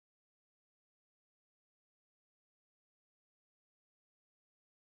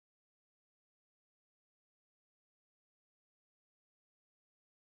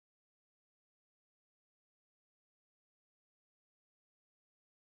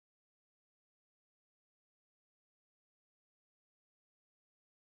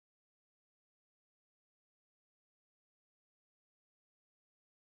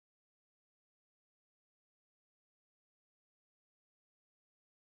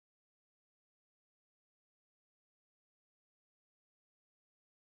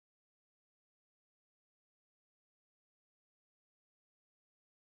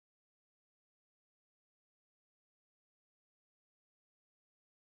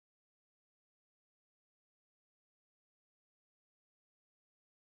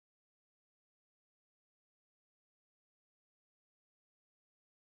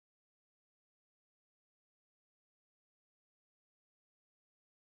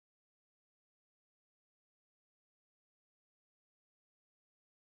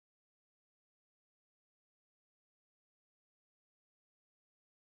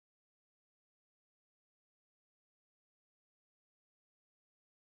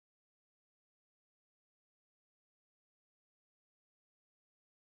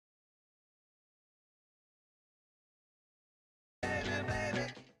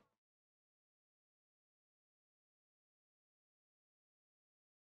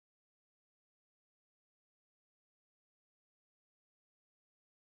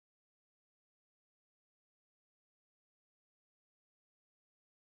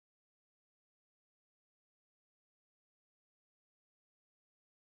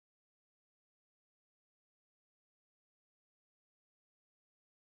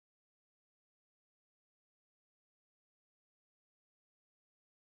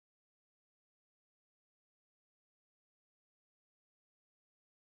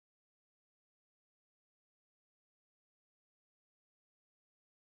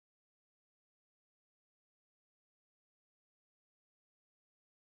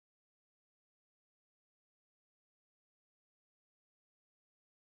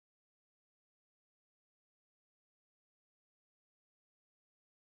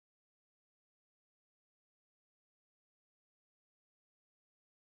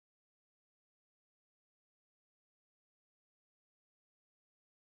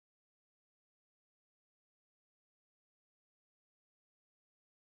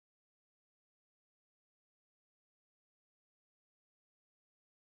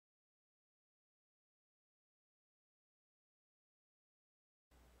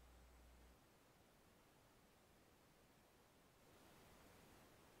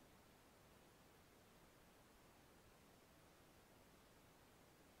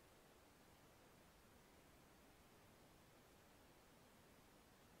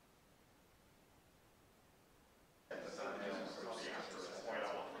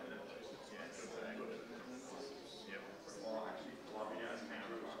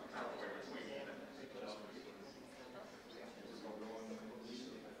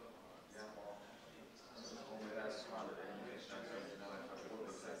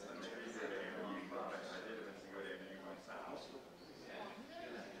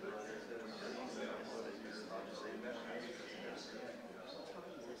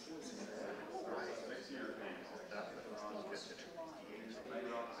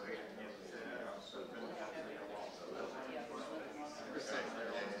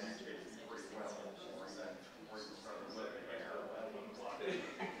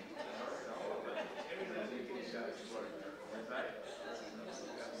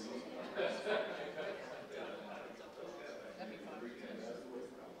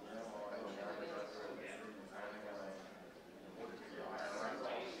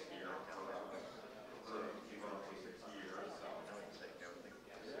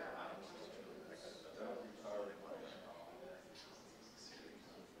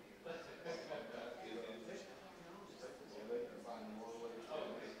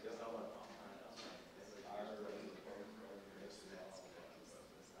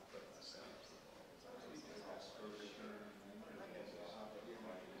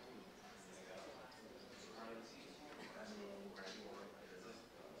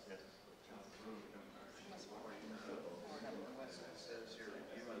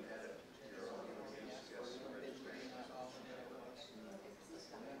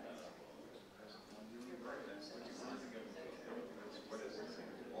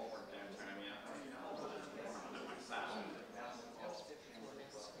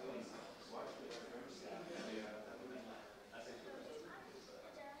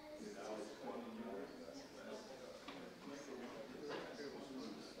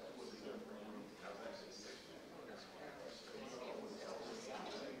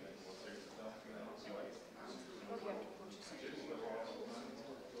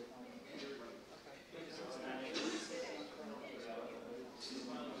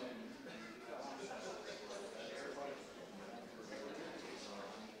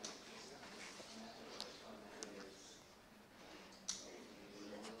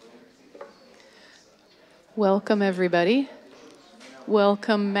Welcome, everybody.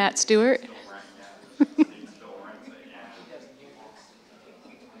 Welcome, Matt Stewart.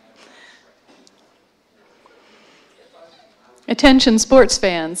 Attention, sports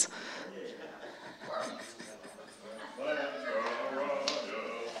fans.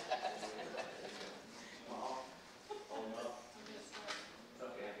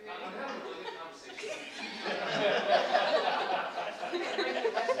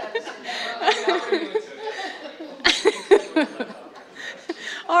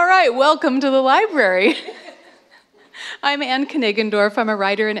 All right, welcome to the library. I'm Ann Knigendorf. I'm a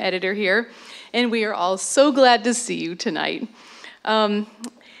writer and editor here, and we are all so glad to see you tonight.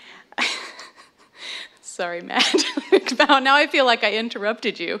 Sorry, Matt. Now I feel like I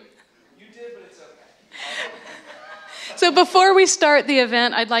interrupted you. You did, but it's okay. So before we start the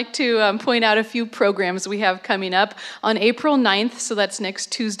event, I'd like to point out a few programs we have coming up. On April 9th, so that's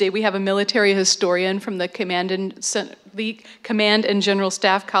next Tuesday, we have a military historian from the Command and General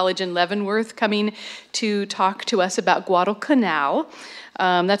Staff College in Leavenworth coming to talk to us about Guadalcanal.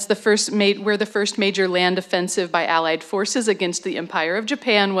 That's where the first major land offensive by Allied forces against the Empire of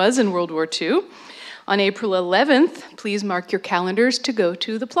Japan was in World War II. On April 11th, please mark your calendars to go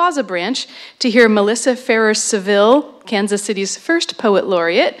to the Plaza Branch to hear Melissa Ferrer-Seville, Kansas City's first poet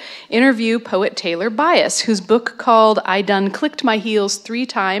laureate, interview poet Taylor Bias, whose book called I Done Clicked My Heels 3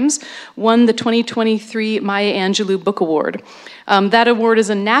 Times won the 2023 Maya Angelou Book Award. That award is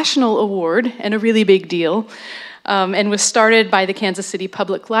a national award and a really big deal. And was started by the Kansas City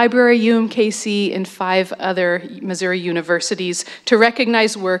Public Library, UMKC, and 5 other Missouri universities to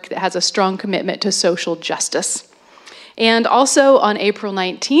recognize work that has a strong commitment to social justice. And also on April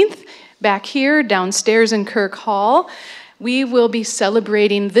 19th, back here downstairs in Kirk Hall, we will be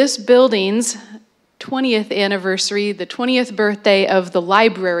celebrating this building's 20th anniversary, the 20th birthday of the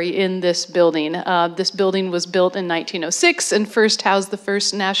library in this building. This building was built in 1906 and first housed the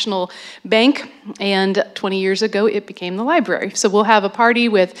First National Bank, and 20 years ago it became the library. So we'll have a party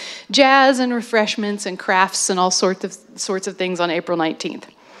with jazz and refreshments and crafts and all sorts of things on April 19th.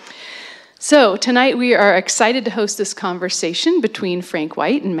 So tonight we are excited to host this conversation between Frank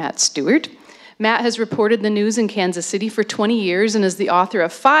White and Matt Stewart. Matt has reported the news in Kansas City for 20 years and is the author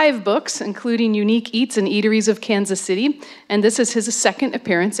of 5 books, including Unique Eats and Eateries of Kansas City, and this is his second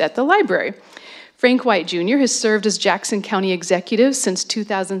appearance at the library. Frank White Jr. has served as Jackson County executive since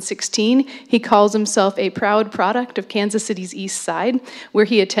 2016. He calls himself a proud product of Kansas City's East Side, where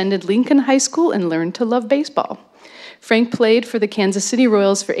he attended Lincoln High School and learned to love baseball. Frank played for the Kansas City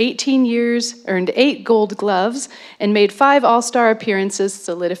Royals for 18 years, earned 8 Gold Gloves, and made 5 All-Star appearances,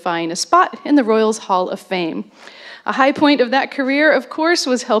 solidifying a spot in the Royals Hall of Fame. A high point of that career, of course,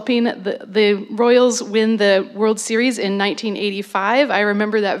 was helping the Royals win the World Series in 1985. I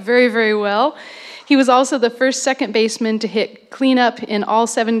remember that very, very well. He was also the first second baseman to hit cleanup in all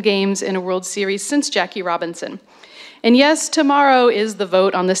 7 games in a World Series since Jackie Robinson. And yes, tomorrow is the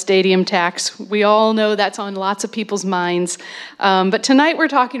vote on the stadium tax. We all know that's on lots of people's minds. But tonight we're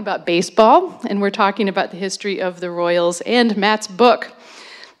talking about baseball, and we're talking about the history of the Royals and Matt's book.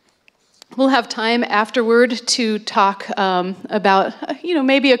 We'll have time afterward to talk about,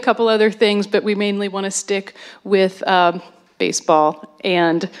 maybe a couple other things, but we mainly want to stick with baseball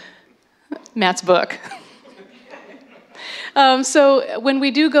and Matt's book. So when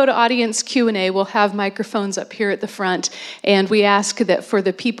we do go to audience Q&A, we'll have microphones up here at the front, and we ask that for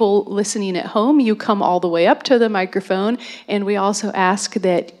the people listening at home, you come all the way up to the microphone, and we also ask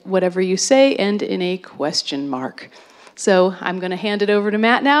that whatever you say end in a question mark. So I'm going to hand it over to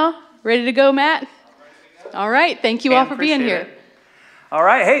Matt now. Ready to go, Matt? All right, thank you all for being here. All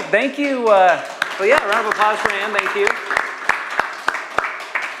right, hey, thank you. Round of applause for Ann, thank you.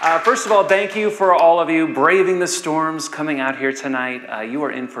 First of all, thank you for all of you braving the storms coming out here tonight. You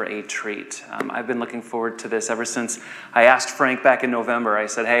are in for a treat. I've been looking forward to this ever since I asked Frank back in November. I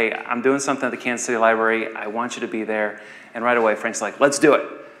said, hey, I'm doing something at the Kansas City Library. I want you to be there. And right away, Frank's like, let's do it.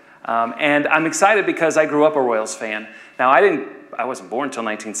 And I'm excited because I grew up a Royals fan. Now, I wasn't born until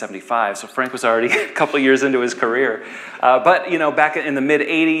 1975, so Frank was already a couple of years into his career. But back in the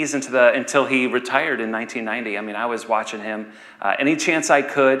mid-'80s until he retired in 1990, I was watching him any chance I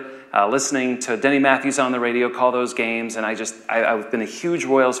could, listening to Denny Matthews on the radio call those games, and I've been a huge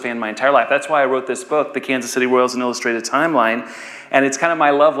Royals fan my entire life. That's why I wrote this book, The Kansas City Royals: An Illustrated Timeline, and it's kind of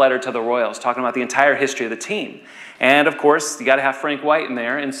my love letter to the Royals, talking about the entire history of the team. And of course, you got to have Frank White in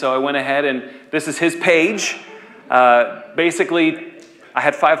there, and so I went ahead and this is his page. Basically, I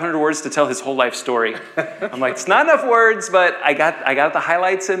had 500 words to tell his whole life story. I'm like, it's not enough words, but I got the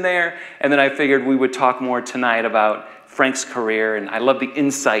highlights in there, and then I figured we would talk more tonight about Frank's career, and I love the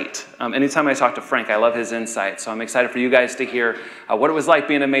insight. Anytime I talk to Frank, I love his insight. So I'm excited for you guys to hear what it was like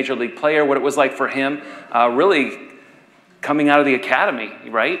being a major league player, what it was like for him, really coming out of the academy,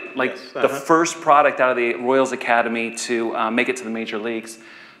 right? Like yes, the first product out of the Royals Academy to make it to the major leagues.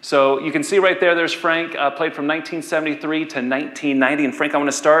 So you can see right there, there's Frank, played from 1973 to 1990. And Frank, I want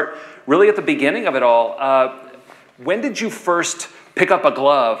to start really at the beginning of it all. When did you first pick up a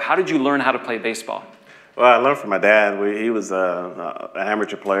glove? How did you learn how to play baseball? Well, I learned from my dad. He was an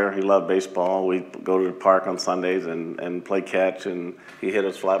amateur player. He loved baseball. We'd go to the park on Sundays and play catch, and he hit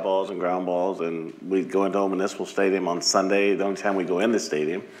us fly balls and ground balls, and we'd go into Old Municipal Stadium on Sunday, the only time we go in the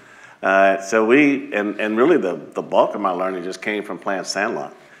stadium. So really the bulk of my learning just came from playing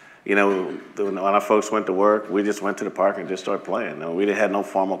sandlot. You know, when our folks went to work, we just went to the park and just started playing. We didn't have no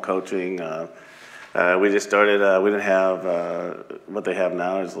formal coaching. We just started, we didn't have, what they have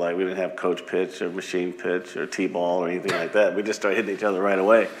now is like, we didn't have coach pitch or machine pitch or T-ball or anything like that. We just started hitting each other right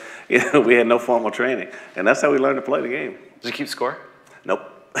away. You know, we had no formal training. And that's how we learned to play the game. Did you keep score? Nope.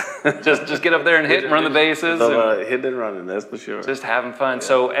 just get up there and hit and run the bases? Hitting and running, that's for sure. Just having fun. Yeah.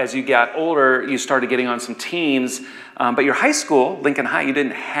 So as you got older, you started getting on some teams. But your high school, Lincoln High, you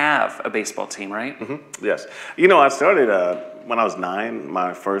didn't have a baseball team, right? Mm-hmm. Yes. You know, I started when I was 9,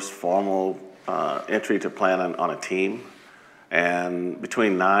 my first formal entry to playing on a team, and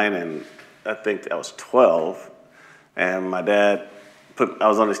between 9 and I think I was 12, and my dad I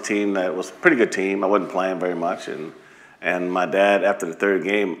was on this team that was a pretty good team. I wasn't playing very much, and my dad, after the 3rd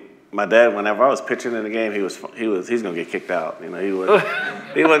game, whenever I was pitching in the game, he's gonna get kicked out. You know,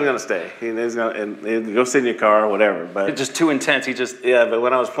 he wasn't gonna stay. He'd go sit in your car or whatever. But it's just too intense. Yeah. But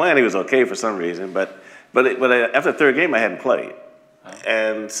when I was playing, he was okay for some reason. But after the 3rd game, I hadn't played.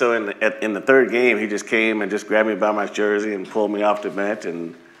 And so in the 3rd game, he just came and just grabbed me by my jersey and pulled me off the bench,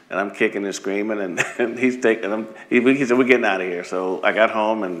 and I'm kicking and screaming, and he's taking them. He said, "We're getting out of here." So I got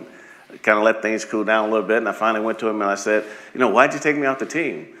home and kind of let things cool down a little bit, and I finally went to him and I said, "You know, why'd you take me off the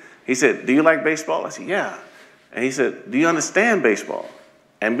team?" He said, "Do you like baseball?" I said, "Yeah." And he said, "Do you understand baseball?"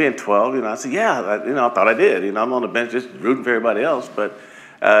 And being 12, you know, I said, "Yeah." I thought I did. You know, I'm on the bench just rooting for everybody else. But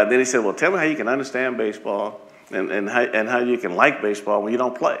then he said, "Well, tell me how you can understand baseball." And how you can like baseball when you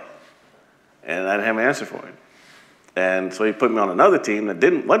don't play. And I didn't have an answer for him. And so he put me on another team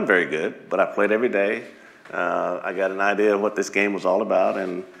that wasn't very good, but I played every day. I got an idea of what this game was all about,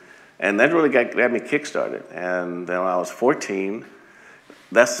 and that really got me kick-started. And then when I was 14,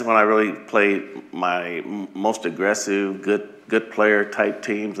 that's when I really played my most aggressive, good player type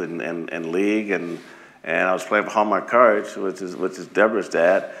teams and league. And I was playing for Hallmark Courage, which is Deborah's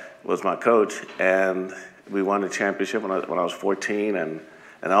dad, was my coach, and we won the championship when I was 14, and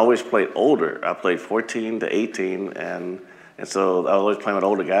I always played older. I played 14 to 18, and so I was always playing with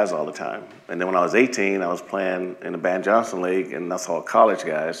older guys all the time. And then when I was 18, I was playing in the Van Johnson League, and that's all college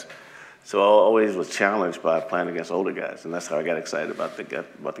guys. So I always was challenged by playing against older guys, and that's how I got excited about the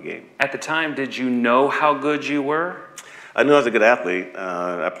game. At the time, did you know how good you were? I knew I was a good athlete.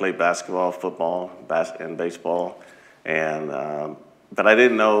 I played basketball, football, and baseball, but I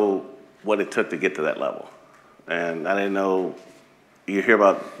didn't know what it took to get to that level. And I didn't know, you hear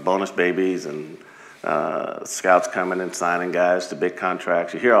about bonus babies and scouts coming and signing guys to big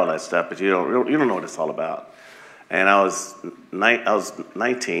contracts. You hear all that stuff, but you don't know what it's all about. And I was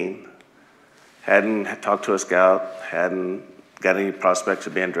 19, hadn't talked to a scout, hadn't got any prospects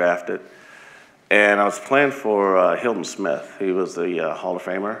of being drafted. And I was playing for Hilton Smith. He was the Hall of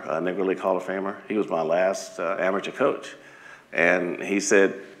Famer, Negro League Hall of Famer. He was my last amateur coach. And he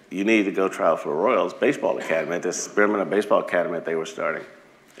said, "You need to go try out for the Royals Baseball Academy, at this experimental baseball academy that they were starting."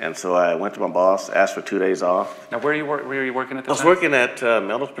 And so I went to my boss, asked for 2 days off. Now, where were you working at the time? I was working at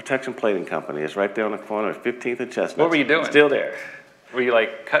Metals Protection Plating Company. It's right there on the corner of 15th and Chestnut. What were you doing? Still there. Were you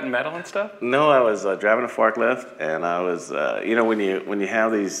like cutting metal and stuff? No, I was driving a forklift, and I was, you know, when you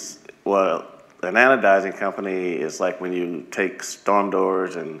have these, well, an anodizing company is like when you take storm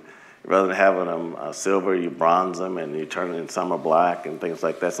doors and rather than having them silver, you bronze them and you turn it in summer black and things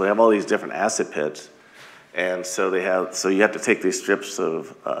like that. So they have all these different acid pits. And so you have to take these strips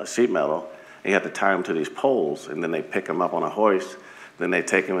of sheet metal and you have to tie them to these poles, and then they pick them up on a hoist. Then they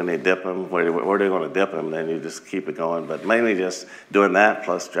take them and they dip them where they're going to dip them. Then you just keep it going. But mainly just doing that,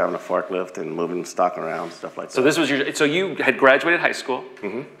 plus driving a forklift and moving stock around, stuff like that. So this was so you had graduated high school.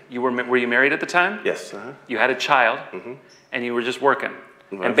 Mm-hmm. Were you married at the time? Yes. Uh-huh. You had a child, mm-hmm. and you were just working.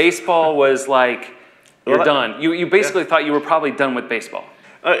 Right. And baseball was like, you're done. You basically thought you were probably done with baseball.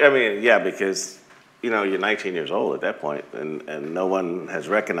 I mean, yeah, because you're 19 years old at that point, and no one has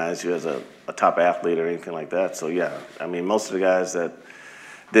recognized you as a top athlete or anything like that. So yeah, I mean, most of the guys that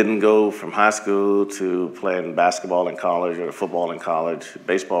didn't go from high school to playing basketball in college or football in college.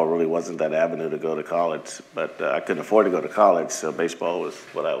 Baseball really wasn't that avenue to go to college, but I couldn't afford to go to college, so baseball was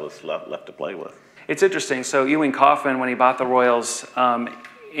what I was left to play with. It's interesting. So Ewing Kauffman, when he bought the Royals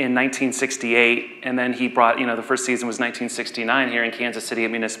in 1968, and then he brought, the first season was 1969 here in Kansas City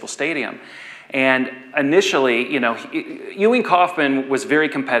at Municipal Stadium. And initially, Ewing Kauffman was very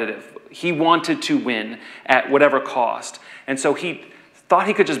competitive. He wanted to win at whatever cost. And so he thought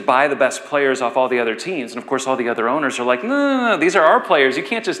he could just buy the best players off all the other teams. And of course, all the other owners are like, no, these are our players. You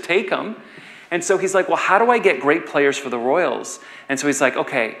can't just take them. And so he's like, well, how do I get great players for the Royals? And so he's like,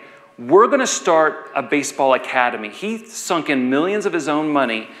 okay, we're going to start a baseball academy. He sunk in millions of his own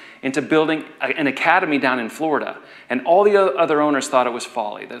money into building an academy down in Florida. And all the other owners thought it was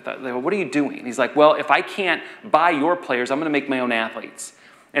folly. They thought, what are you doing? And he's like, well, if I can't buy your players, I'm going to make my own athletes.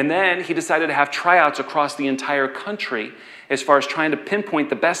 And then he decided to have tryouts across the entire country as far as trying to pinpoint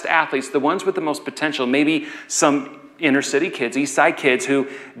the best athletes, the ones with the most potential, maybe some inner city kids, east side kids who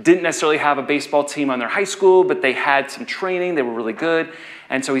didn't necessarily have a baseball team on their high school, but they had some training, they were really good.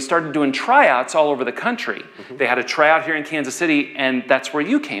 And so he started doing tryouts all over the country. Mm-hmm. They had a tryout here in Kansas City, and that's where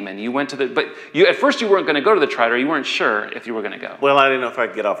you came in. You went to at first you weren't going to go to the tryout, or you weren't sure if you were going to go. Well, I didn't know if I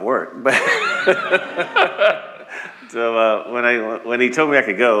could get off work, but so when he told me I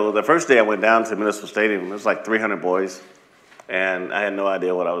could go, the first day I went down to Municipal Stadium, it was like 300 boys, and I had no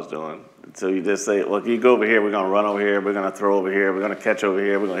idea what I was doing. So you just say, well, if you go over here, we're going to run over here, we're going to throw over here, we're going to catch over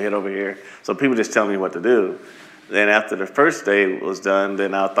here, we're going to hit over here. So people just tell me what to do. Then after the first day was done,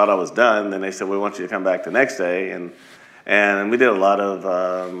 then I thought I was done. Then they said, we want you to come back the next day. And we did a lot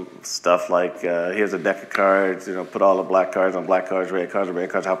of stuff like, here's a deck of cards, put all the black cards on black cards, red cards on red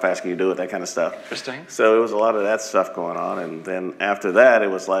cards, how fast can you do it, that kind of stuff. Interesting. So it was a lot of that stuff going on. And then after that, it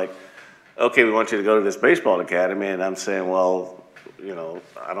was like, okay, we want you to go to this baseball academy. And I'm saying, well,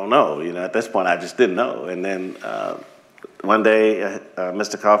 I don't know. At this point, I just didn't know. And then one day,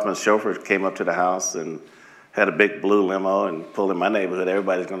 Mr. Kauffman's chauffeur came up to the house and had a big blue limo and pulled in my neighborhood.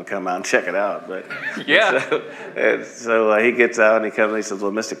 Everybody's going to come out and check it out. But yeah. So he gets out and he comes and he says,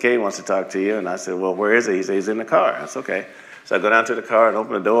 well, Mr. K wants to talk to you. And I said, well, where is he? He said, he's in the car. I said, okay. So I go down to the car and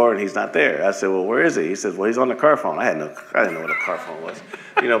open the door and he's not there. I said, well, where is he? He says, well, he's on the car phone. I didn't know what a car phone was,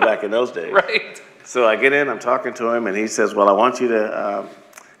 back in those days. Right. So I get in, I'm talking to him, and he says, well, I want you to,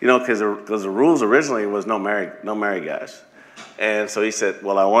 because the rules originally was no married guys. And so he said,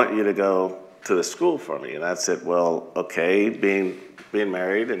 well, I want you to go to the school for me. And I said, well, okay, being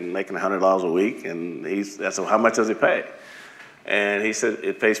married and making $100 a week. And I said, well, how much does it pay? And he said,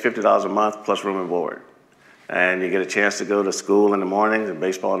 it pays $50 a month plus room and board. And you get a chance to go to school in the mornings and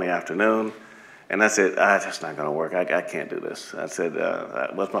baseball in the afternoon. And I said, that's not going to work. I can't do this. I said,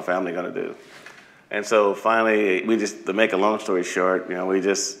 what's my family going to do? And so finally, to make a long story short,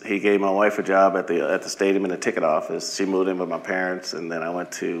 he gave my wife a job at the stadium in the ticket office. She moved in with my parents, and then I went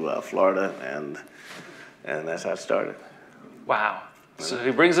to Florida, and that's how it started. Wow. So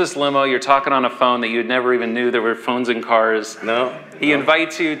he brings this limo, you're talking on a phone that you never even knew there were phones in cars. No. He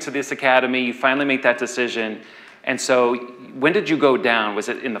invites you to this academy, you finally make that decision. And so when did you go down? Was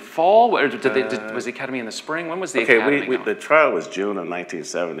it in the fall? Or was the academy in the spring? When was the academy? The trial was June of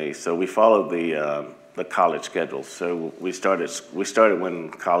 1970, so we followed the college schedule. So we started when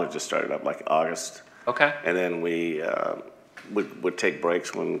colleges started up, like August. Okay. And then we would take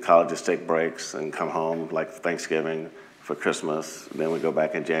breaks when colleges take breaks and come home, like Thanksgiving, for Christmas. And then we go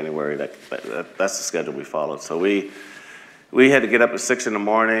back in January. That's the schedule we followed. So we had to get up at 6 in the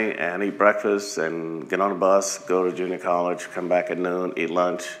morning and eat breakfast and get on a bus, go to junior college, come back at noon, eat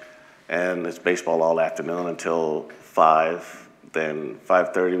lunch, and it's baseball all afternoon until 5. Then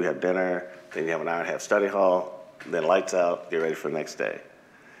 5:30 we have dinner, then you have an hour and a half study hall, then lights out, get ready for the next day.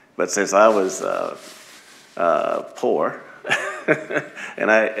 But since I was poor,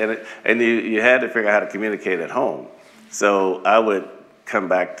 and you had to figure out how to communicate at home, so I would come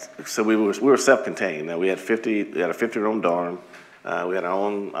back. So we were self-contained. Now we had a 50-room dorm. We had our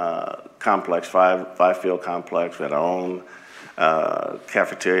own complex, five-field complex. We had our own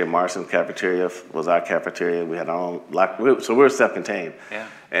cafeteria. Marston's cafeteria was our cafeteria. We had our own so we were self-contained. Yeah.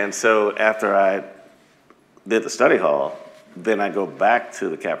 And so after I did the study hall, then I go back to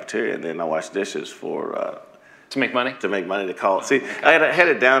the cafeteria and then I wash dishes for to make money. To call. See, I had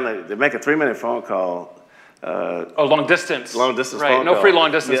it down to make a 3-minute phone call. Long distance. Long distance. Right. Phone no call. Free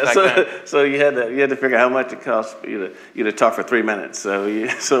long distance back then. So you had to figure out how much it cost you to talk for 3 minutes. So you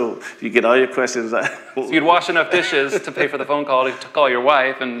get all your questions. So you'd wash enough dishes to pay for the phone call to call your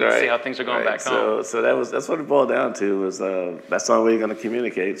wife and see how things are going back home. So that's what it boiled down to. Was that's the only way you're going to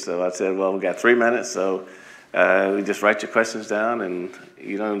communicate. So I said, well, we got 3 minutes. So You just write your questions down, and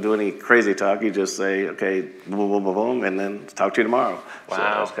you don't do any crazy talk. You just say, okay, boom, boom, boom, boom, and then talk to you tomorrow.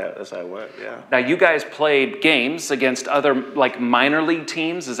 Wow. So that's how it went, yeah. Now, you guys played games against other, like, minor league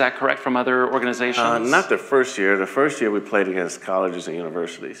teams, is that correct, from other organizations? Not the first year. The first year we played against colleges and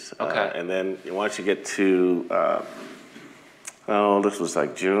universities. Okay. And then once you get to, this was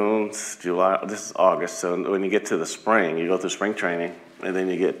like June, July, this is August. So when you get to the spring, you go through spring training, and then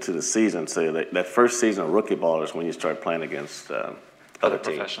you get to the season. So that first season of rookie ball is when you start playing against other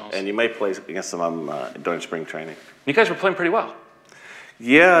teams. Professionals. And you may play against some of them during spring training. You guys were playing pretty well.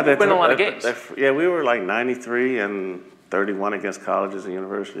 Yeah. You've won a lot of games. Yeah, we were like 93 and 31 against colleges and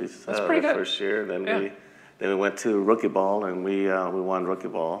universities. That's pretty good. First year. Then we went to rookie ball, and we won rookie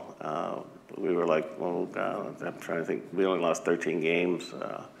ball. We were like, I'm trying to think. We only lost 13 games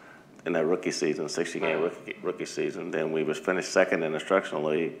in that rookie season, 60-game rookie season. Then we was finished second in the instructional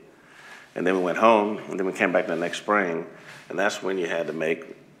league, and then we went home, and then we came back the next spring, and that's when you had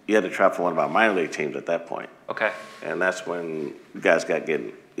to try for one of our minor league teams at that point. Okay. And that's when guys got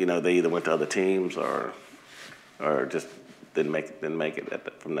getting, they either went to other teams or just didn't make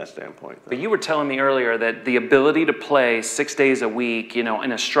it from that standpoint. But you were telling me earlier that the ability to play 6 days a week, in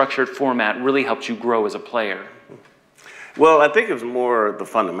a structured format really helped you grow as a player. Well, I think it was more the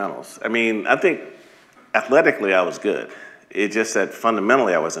fundamentals. I mean, I think athletically I was good. It just that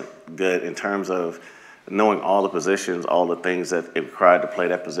fundamentally I wasn't good in terms of knowing all the positions, all the things that it required to play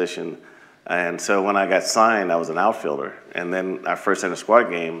that position. And so when I got signed, I was an outfielder. And then our first inter-squad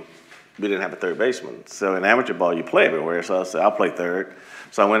game, we didn't have a third baseman. So in amateur ball, you play everywhere. So I said, I'll play third.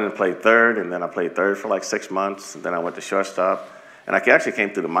 So I went and played third, and then I played third for like 6 months. And then I went to shortstop. And I actually came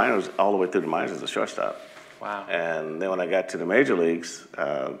through the minors, all the way through the minors as a shortstop. Wow. And then when I got to the major leagues,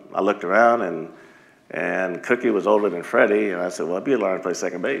 I looked around, and Cookie was older than Freddie, and I said, well, I'd be learning to play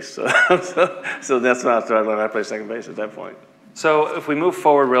second base. So that's when I started learning how to play second base at that point. So if we move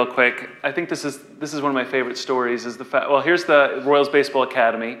forward real quick, I think this is one of my favorite stories is the fact, well, here's the Royals Baseball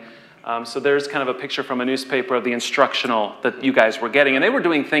Academy. So there's kind of a picture from a newspaper of the instructional that you guys were getting, and they were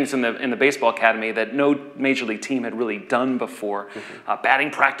doing things in the baseball academy that no major league team had really done before. Batting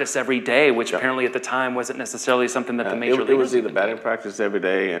practice every day, which apparently at the time wasn't necessarily something that the major league. It was either batting practice every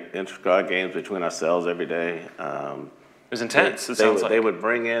day and inter-squad games between ourselves every day. It was intense. They would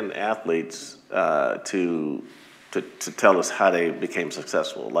bring in athletes to tell us how they became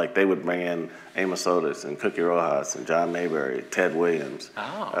successful. Like they would bring in Amos Otis and Cookie Rojas and John Mayberry, Ted Williams.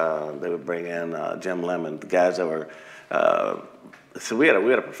 Oh. They would bring in Jim Lemon, the guys that were. So we had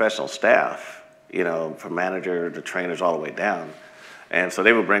a professional staff, from manager to trainers all the way down, and so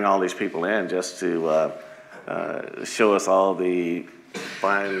they would bring all these people in just to show us all the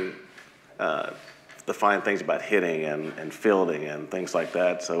fine things about hitting and fielding and things like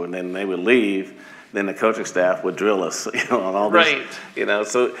that. So and then they would leave. Then the coaching staff would drill us, on all this. Right.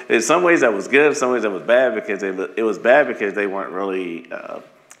 So in some ways that was good, in some ways that was bad because it was bad because they weren't really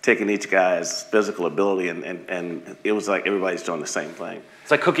taking each guy's physical ability and it was like everybody's doing the same thing.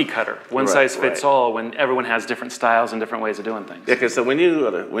 It's like cookie cutter, one size fits all when everyone has different styles and different ways of doing things. Yeah, because so when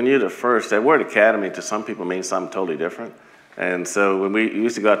you're the first, that word academy to some people means something totally different. And so when we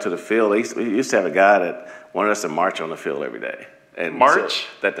used to go out to the field, we used to have a guy that wanted us to march on the field every day. And March? So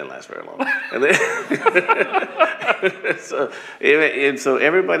that didn't last very long. And so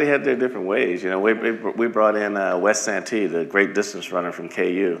everybody had their different ways. We brought in Wes Santee, the great distance runner from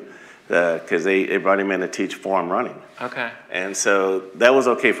KU, because they brought him in to teach form running. Okay. And so that was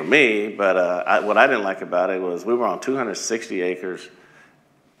okay for me, but what I didn't like about it was we were on 260 acres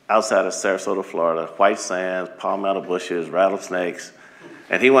outside of Sarasota, Florida, white sands, palmetto bushes, rattlesnakes.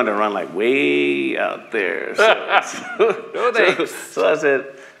 And he wanted to run like way out there. So I said,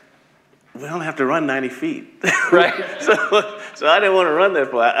 we don't have to run 90 feet. Right. so I didn't want to run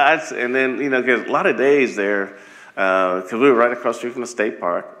that far. And then, because a lot of days there, because we were right across the street from the state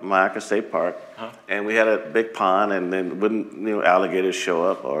park, Mayaca State Park, and we had a big pond, and then wouldn't alligators show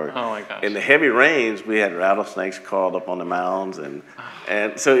up? Or oh my gosh. In the heavy rains, we had rattlesnakes crawled up on the mounds, and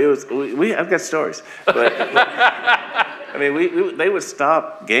so it was. I've got stories, but. I mean, they would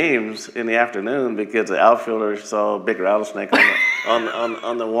stop games in the afternoon because the outfielders saw a big rattlesnake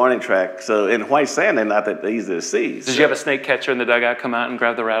on the warning track. So in white sand, they're not that easy to see. Did you have a snake catcher in the dugout come out and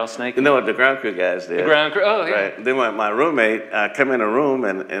grab the rattlesnake? No, the ground crew guys did. The ground crew, oh yeah. Right. Then my roommate come in a room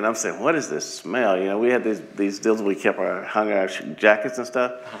and I'm saying, what is this smell? We had these deals where we hung our jackets and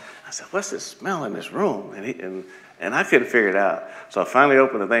stuff. I said, what's this smell in this room? And I couldn't figure it out. So I finally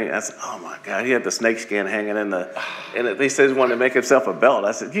opened the thing. I said, oh my God, he had the snake skin hanging in he said he wanted to make himself a belt.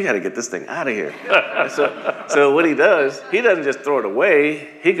 I said, you got to get this thing out of here. So what he doesn't just throw it away.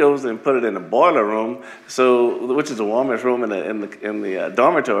 He goes and put it in the boiler room, which is the warmest room in the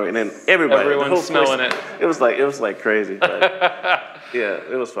dormitory, and then everyone's smelling it. It was like crazy. But yeah,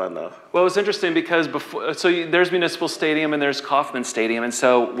 it was fun though. Well, it was interesting because there's Municipal Stadium and there's Kauffman Stadium, and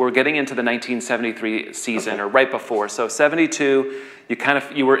so we're getting into the 1973 season, or right before. So 72,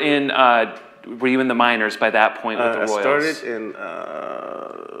 you were in. Were you in the minors by that point with the Royals? I started in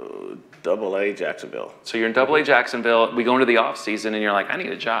Double-A Jacksonville. So you're in Double-A Jacksonville. We go into the off season, and you're like, I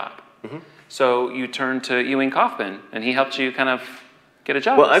need a job. Mm-hmm. So you turned to Ewing Kauffman, and he helped you kind of get a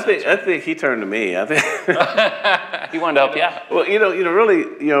job. Well, I think he turned to me. I think he wanted to help you out. Well,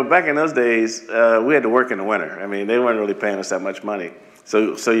 really, back in those days, we had to work in the winter. I mean, they weren't really paying us that much money.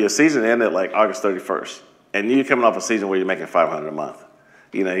 So your season ended like August 31st, and you're coming off a season where you're making $500 a month.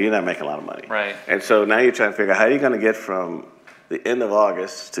 You're not making a lot of money. Right. And so now you're trying to figure out how you're going to get from the end of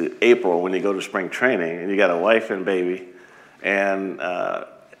August to April when you go to spring training, and you got a wife and baby, and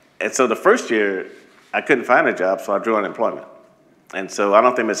so the first year I couldn't find a job, so I drew unemployment. And so I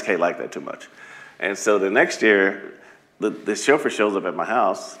don't think Miss K liked that too much. And so the next year, the chauffeur shows up at my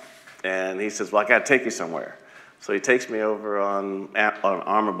house, and he says, well, I got to take you somewhere. So he takes me over on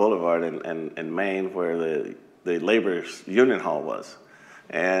Armour Boulevard in Maine, where the labor's union hall was.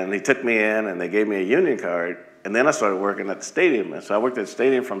 And he took me in, and they gave me a union card. And then I started working at the stadium. And so I worked at the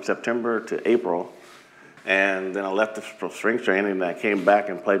stadium from September to April. And then I left for spring training, and I came back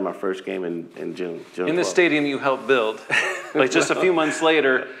and played my first game in June. In the stadium you helped build. Like just a few months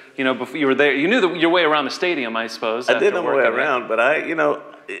later, before you were there, you knew your way around the stadium, I suppose. I did know my way around, but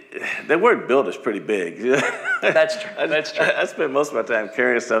the word build is pretty big. That's true. That's true. I spent most of my time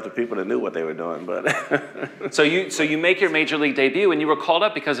carrying stuff to people that knew what they were doing. But so you make your major league debut, and you were called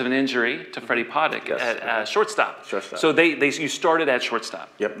up because of an injury to Freddie Paddock at shortstop. Shortstop. So you started at shortstop.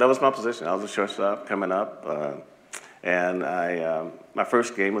 Yep, that was my position. I was a shortstop coming up, and my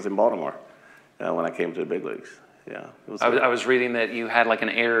first game was in Baltimore when I came to the big leagues. Yeah, I was reading that you had like an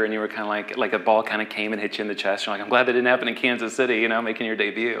error, and you were kind of like a ball kind of came and hit you in the chest. You're like, I'm glad that didn't happen in Kansas City, making your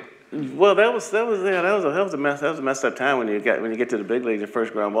debut. Well, that was a messed up time when you get to the big leagues. Your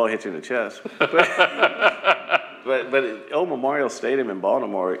first ground ball hits you in the chest. But Old Memorial Stadium in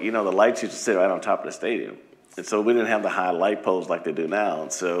Baltimore, the lights used to sit right on top of the stadium, and so we didn't have the high light poles like they do now.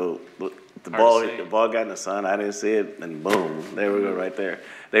 And so the ball got in the sun. I didn't see it, and boom, there we go, right there.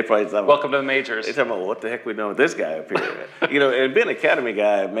 They probably thought, welcome to the majors. They talking about, what the heck we doing with this guy up here? And being an academy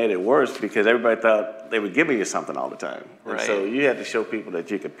guy made it worse because everybody thought they were giving you something all the time. Right. And so you had to show people that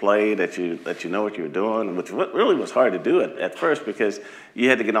you could play, that you know what you were doing, which really was hard to do at first because you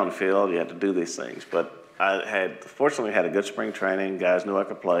had to get on the field, you had to do these things. But I fortunately had a good spring training. Guys knew I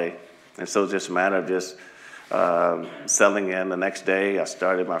could play, and so it's just a matter of just settling in. The next day, I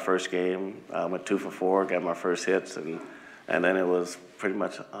started my first game. I went 2 for 4, got my first hits, and then it was pretty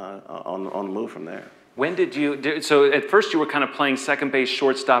much on the move from there. When did you? So at first you were kind of playing second base,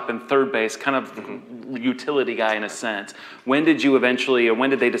 shortstop, and third base, kind of utility guy in a sense. When did you eventually, or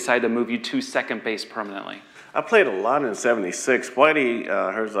when did they decide to move you to second base permanently? I played a lot in '76. Whitey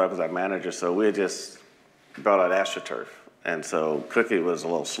Herzog was our manager, so we had just brought out AstroTurf, and so Cookie was a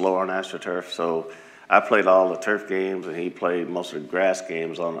little slower on AstroTurf. So I played all the turf games, and he played most of the grass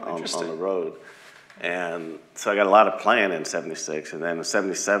games on the road. And so I got a lot of playing in '76, and then in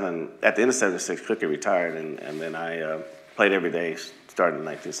 '77, at the end of '76, Cookie retired, and then I played every day, starting in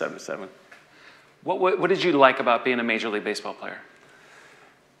 1977. What did you like about being a Major League Baseball player?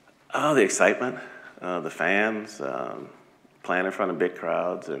 Oh, the excitement, the fans, playing in front of big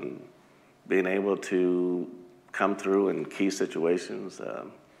crowds, and being able to come through in key situations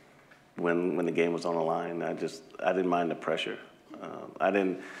when the game was on the line. I didn't mind the pressure. I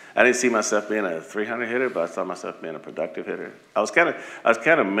didn't see myself being a 300 hitter, but I saw myself being a productive hitter. I was kind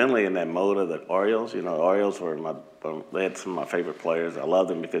of mentally in that mode of the Orioles. The Orioles they had some of my favorite players. I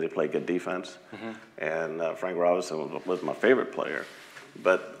loved them because they played good defense. Mm-hmm. And Frank Robinson was my favorite player.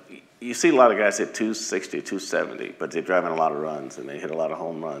 But you see a lot of guys hit 260, 270, but they're driving a lot of runs, and they hit a lot of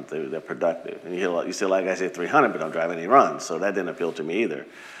home runs. They're productive. And you see a lot of guys hit 300, but don't drive any runs. So that didn't appeal to me either.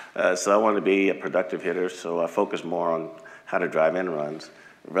 So I wanted to be a productive hitter, so I focused more on how to drive in runs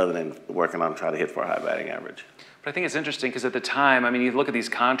rather than working on trying to hit for a high batting average. But I think it's interesting because at the time, you look at these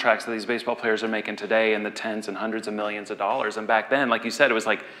contracts that these baseball players are making today in the tens and hundreds of millions of dollars, and back then, like you said, it was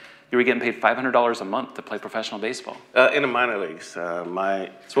like you were getting paid $500 a month to play professional baseball. In the minor leagues, So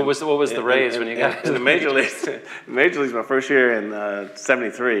what was the raise when you got in the major leagues? Major leagues, my first year in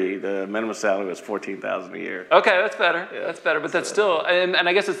 '73, the minimum salary was $14,000 a year. Okay, that's better. Yeah. That's better, but that's still, and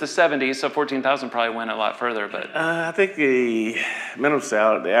I guess it's the '70s, so $14,000 probably went a lot further. But I think the minimum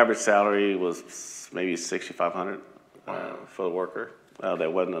salary, the average salary was maybe $6,500 for the worker.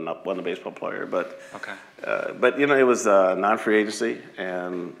 That wasn't a baseball player, but okay. But you know, it was non-free agency,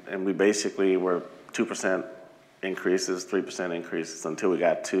 and we basically were 2% increases, 3% increases until we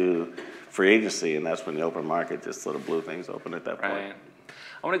got to free agency, and that's when the open market just sort of blew things open at that point. Right.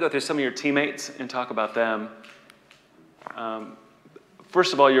 I want to go through some of your teammates and talk about them.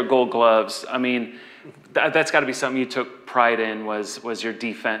 First of all, your Gold Gloves. I mean, that's got to be something you took pride in. Was your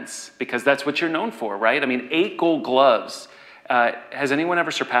defense, because that's what you're known for, right? I mean, 8 Gold Gloves. Has anyone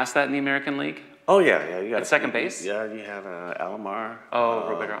ever surpassed that in the American League? Oh yeah. You got at second base. Yeah, you had Alomar. Oh,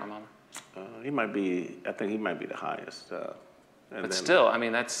 Roberto Alomar. He might be. I think he might be the highest. But still, I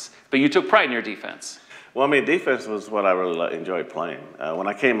mean, that's. But you took pride in your defense. Well, I mean, defense was what I really enjoyed playing. When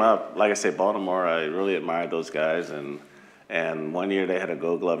I came up, like I said, Baltimore, I really admired those guys, and one year they had a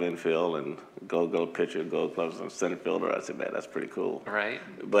Gold Glove infield and Gold Glove pitcher, Gold Gloves on center fielder. I said, man, that's pretty cool. Right.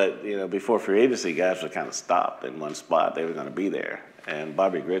 But you know, before free agency, guys were kind of stopped in one spot. They were going to be there, and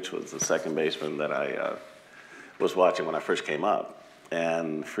Bobby Grich was the second baseman that I was watching when I first came up.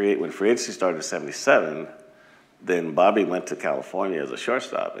 And when free agency started in '77, then Bobby went to California as a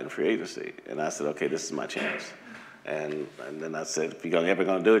shortstop in free agency, and I said, okay, this is my chance. And then I said, if you're ever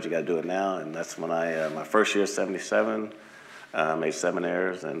going to do it, you got to do it now. And that's when my first year, '77. Made 7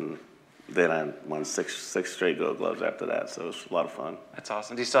 errors, and then I won six straight Gold Gloves after that, so it was a lot of fun. That's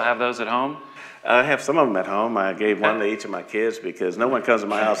awesome. Do you still have those at home? I have some of them at home. I gave one to each of my kids because no one comes to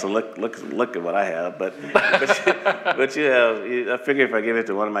my house and look at what I have. But I figure if I give it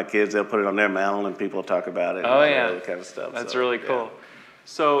to one of my kids, they'll put it on their mantle and people will talk about it. Oh, and yeah. all that kind of stuff. That's really cool. Yeah.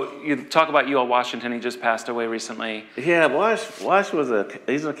 So you talk about UL Washington. He just passed away recently. Yeah, Wash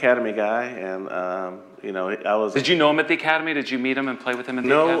he's an academy guy, and you know, I was. Did you know him at the academy? Did you meet him and play with him in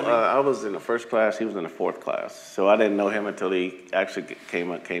the academy? No, I was in the first class. He was in the fourth class, so I didn't know him until he actually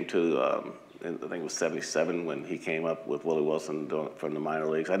came to. I think it was '77 when he came up with Willie Wilson from the minor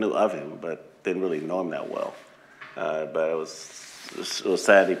leagues. I knew of him, but didn't really know him that well. But it was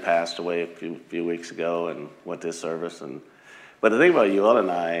sad he passed away a few weeks ago and went to his service. But the thing about UL and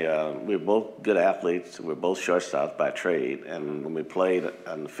I, we were both good athletes. We were both shortstops by trade. And when we played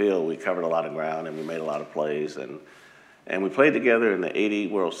on the field, we covered a lot of ground and we made a lot of plays. And we played together in the '80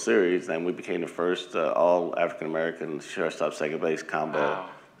 World Series, and we became the first all African-American shortstop second base combo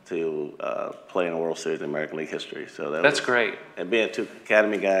to play in a World Series in American League history. So that's great. And being 2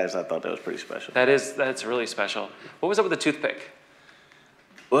 academy guys, I thought that was pretty special. That's really special. What was up with the toothpick?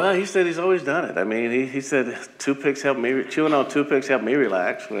 Well, he said he's always done it. I mean, he said chewing on toothpicks helped me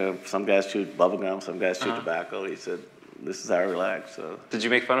relax. Where some guys chew bubble gum, some guys chew tobacco. He said, this is how I relax. So. Did you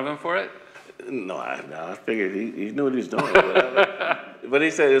make fun of him for it? No, I figured he knew what he was doing. But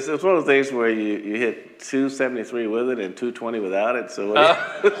he said it's one of those things where you hit 273 with it and 220 without it. So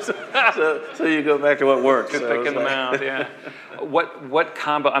so you go back to what works. Good pick in the mouth, yeah. What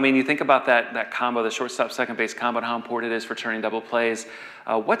combo? I mean, you think about that combo, the shortstop second base combo, and how important it is for turning double plays.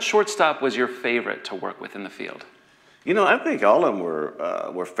 What shortstop was your favorite to work with in the field? You know, I think all of them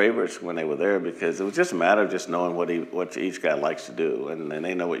were favorites when they were there because it was just a matter of just knowing what each guy likes to do, and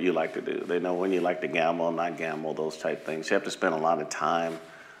they know what you like to do. They know when you like to gamble, not gamble, those type things. You have to spend a lot of time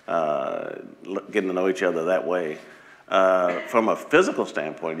getting to know each other that way. From a physical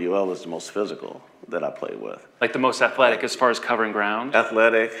standpoint, UL was the most physical that I played with. Like the most athletic as far as covering ground?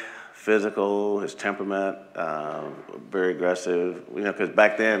 Athletic, physical, his temperament, very aggressive. You know, because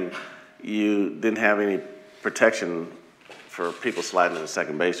back then you didn't have any protection for people sliding into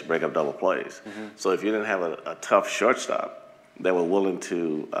second base to break up double plays. Mm-hmm. So if you didn't have a tough shortstop that were willing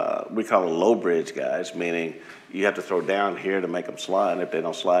to, we call them low bridge guys, meaning you have to throw down here to make them slide. If they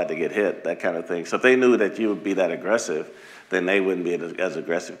don't slide, they get hit, that kind of thing. So if they knew that you would be that aggressive, then they wouldn't be as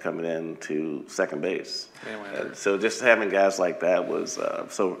aggressive coming in to second base. So just having guys like that was,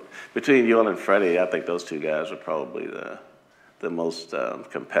 so between UL and Freddie, I think those 2 guys were probably the most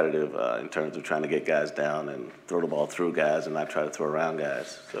competitive in terms of trying to get guys down and throw the ball through guys and not try to throw around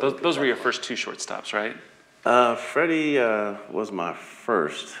guys. So those were your first 2 shortstops, right? Freddie was my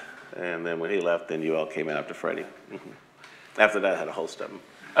first, and then when he left, then UL came in after Freddie. Mm-hmm. After that, I had a host of them.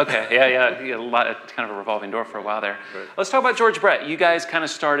 Okay, yeah, a lot, kind of a revolving door for a while there. Right. Let's talk about George Brett. You guys kind of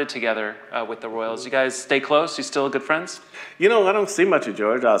started together with the Royals. You guys stay close? You still good friends? You know, I don't see much of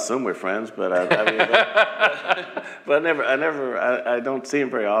George. I assume we're friends, but but I don't see him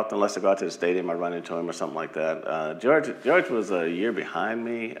very often unless I go out to the stadium. I run into him or something like that. George was a year behind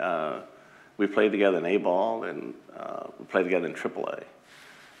me. We played together in A-ball and we played together in AAA.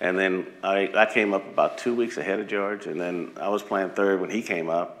 And then I came up about 2 weeks ahead of George, and then I was playing third when he came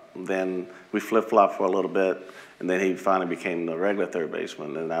up. Then we flip-flopped for a little bit, and then he finally became the regular third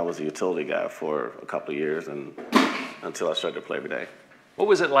baseman, and I was a utility guy for a couple of years and until I started to play every day. What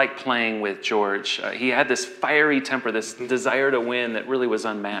was it like playing with George? He had this fiery temper, this desire to win that really was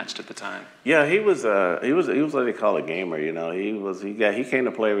unmatched at the time. Yeah, he was what they call a gamer. You know, he came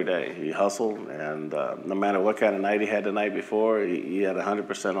to play every day. He hustled, and no matter what kind of night he had the night before, he had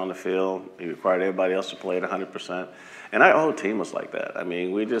 100% on the field. He required everybody else to play at 100%, and our whole team was like that. I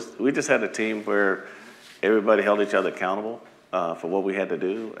mean, we just had a team where everybody held each other accountable for what we had to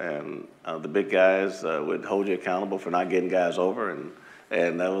do, and the big guys would hold you accountable for not getting guys over, and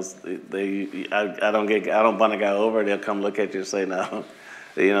that was I don't bun a guy over. They'll come look at you and say no.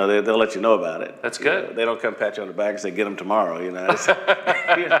 You know, they'll let you know about it. That's good. You know, they don't come pat you on the back and say get them tomorrow. You know.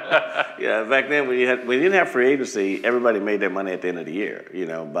 Yeah. Back then when you didn't have free agency, everybody made their money at the end of the year. You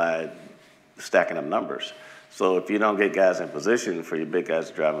know, by stacking up numbers. So if you don't get guys in position for your big guys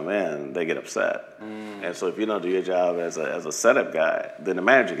to drive them in, they get upset. And so if you don't do your job as a setup guy, then the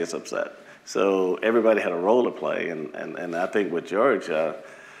manager gets upset. So everybody had a role to play, and I think with George,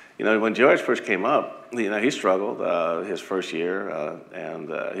 you know, when George first came up, you know, he struggled his first year, and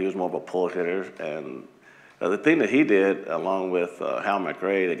he was more of a pull hitter. And the thing that he did, along with Hal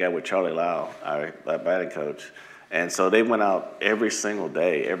McRae, the guy with Charlie Lau, our batting coach, and so they went out every single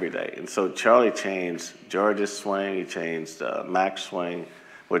day, every day. And so Charlie changed George's swing, he changed Mac's swing,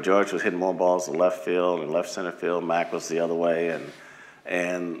 where George was hitting more balls to left field and left center field. Mac was the other way,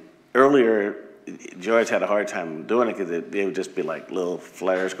 and earlier, George had a hard time doing it because they would just be like little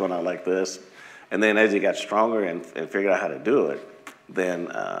flares going out like this. And then as he got stronger and figured out how to do it, then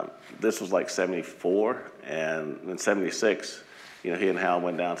this was like 74. And in 76, you know, he and Hal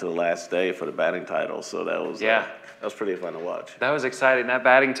went down to the last day for the batting title. So that was pretty fun to watch. That was exciting. That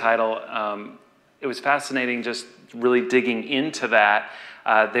batting title, it was fascinating just really digging into that.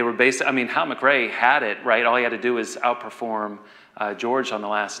 They were Hal McRae had it, right? All he had to do was outperform George on the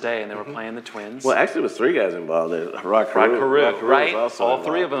last day, and they were playing the Twins. Well, actually, there was three guys involved. Rod Carew, right? All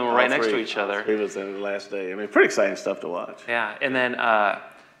three involved. of them were right next to each other. He was in the last day. I mean, pretty exciting stuff to watch. Yeah, and then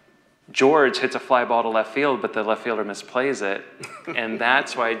George hits a fly ball to left field, but the left fielder misplays it, and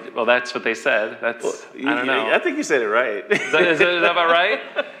that's why. Well, that's what they said. I don't know. I think you said it right. Is that about right?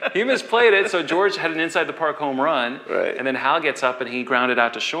 He misplayed it, so George had an inside the park home run, right. And then Hal gets up and he grounded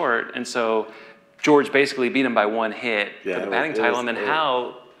out to short, and so George basically beat him by one hit for the batting title, and then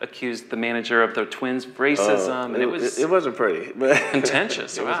Hal accused the manager of the Twins' racism, and it wasn't pretty.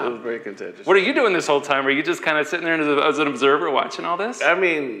 Contentious. Wow. It was very contentious. What are you doing this whole time? Are you just kind of sitting there as an observer watching all this? I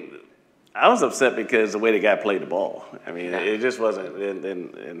mean, I was upset because the way the guy played the ball. I mean, it just wasn't.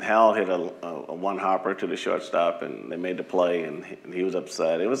 And Hal hit a one hopper to the shortstop, and they made the play, and he was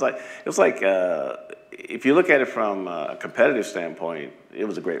upset. It was like if you look at it from a competitive standpoint, it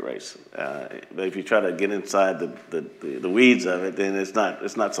was a great race. But if you try to get inside the weeds of it, then it's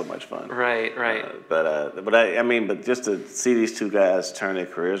not so much fun. Right. But just to see these two guys turn their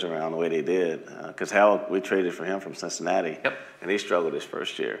careers around the way they did, because Hal, we traded for him from Cincinnati, and he struggled his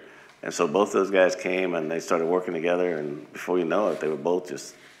first year. And so both those guys came and they started working together, and before you know it, they were both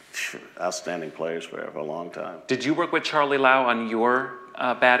just outstanding players for a long time. Did you work with Charlie Lau on your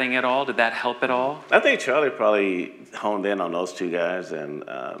batting at all? Did that help at all? I think Charlie probably honed in on those two guys, and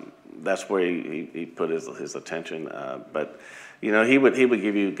that's where he put his attention. But you know, he would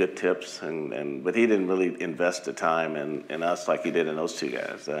give you good tips, but he didn't really invest the time in us like he did in those two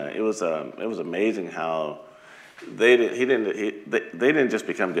guys. It was amazing how. They didn't just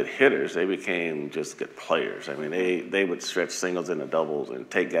become good hitters. They became just good players. I mean, they would stretch singles into doubles and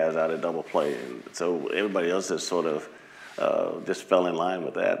take guys out of double play, and so everybody else just sort of just fell in line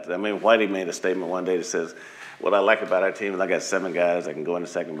with that. I mean, Whitey made a statement one day that says, "What I like about our team is I got 7 guys that can go into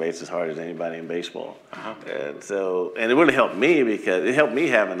second base as hard as anybody in baseball." And it really helped me because it helped me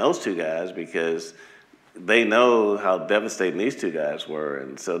having those two guys because they know how devastating these two guys were,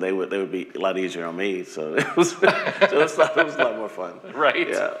 and so they would be a lot easier on me. So it was a lot more fun. Right.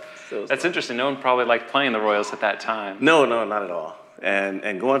 Yeah. That's interesting. No one probably liked playing the Royals at that time. No, not at all.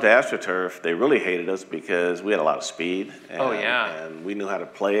 And going to AstroTurf, they really hated us because we had a lot of speed. And, and we knew how to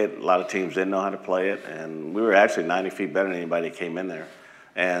play it. A lot of teams didn't know how to play it, and we were actually 90 feet better than anybody that came in there.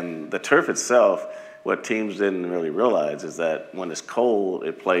 And the turf itself, what teams didn't really realize is that when it's cold,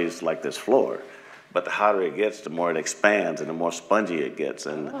 it plays like this floor. But the hotter it gets, the more it expands and the more spongy it gets.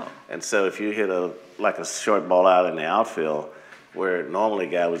 And so if you hit a short ball out in the outfield, where normally a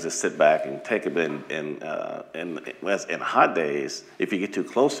guy would just sit back and take it in hot days, if you get too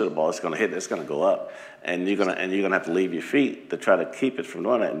close to the ball, it's gonna go up. And you're gonna have to leave your feet to try to keep it from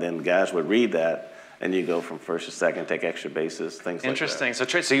doing that. And then guys would read that, and you go from first to second, take extra bases, things like that. Interesting.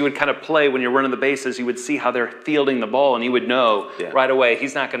 So you would kind of play when you're running the bases. You would see how they're fielding the ball, and you would know right away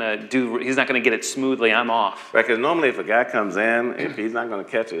he's not gonna get it smoothly. I'm off. Right, because normally if a guy comes in, if he's not gonna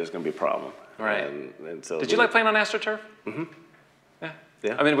catch it, it's gonna be a problem. Right. And so. Did you like playing on AstroTurf? Mm-hmm. Yeah.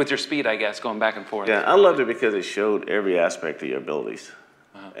 Yeah. I mean, with your speed, I guess, going back and forth. Yeah, I loved it because it showed every aspect of your abilities.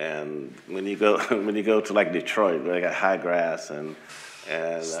 And when you go to like Detroit, where they got high grass and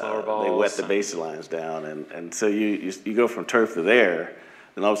slower balls, they wet the baselines down, and so you go from turf to there,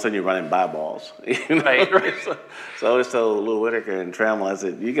 and all of a sudden you're running by balls. You know? Right. So I always told Lou Whitaker and Trammell, I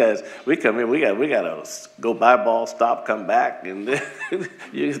said, you guys, we come in, we gotta go by ball, stop, come back, and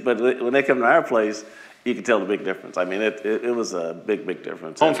but when they come to our place, you can tell the big difference. I mean, it was a big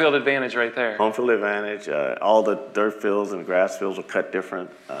difference. Home field advantage right there. Home field advantage. All the dirt fields and grass fields were cut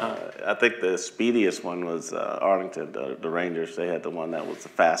different. I think the speediest one was Arlington, the Rangers. They had the one that was the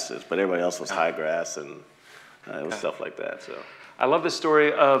fastest, but everybody else was high grass, and it was stuff like that. So. I love the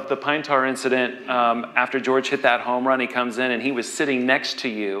story of the pine tar incident. After George hit that home run, he comes in and he was sitting next to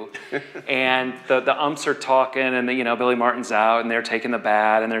you, and the umps are talking, and Billy Martin's out, and they're taking the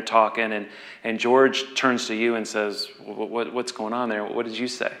bat, and they're talking, and George turns to you and says, "What's going on there? What did you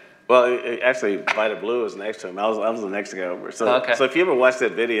say?" Well, actually, Vita Blue was next to him. I was the next guy over. So if you ever watch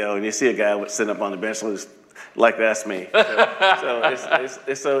that video and you see a guy sitting up on the bench, like that's me.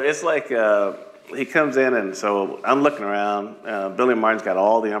 So it's like. He comes in, and so I'm looking around. Billy Martin's got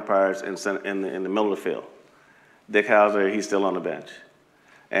all the umpires in the middle of the field. Dick Hauser, he's still on the bench.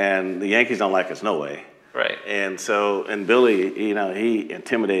 And the Yankees don't like us, no way. Right. And Billy, he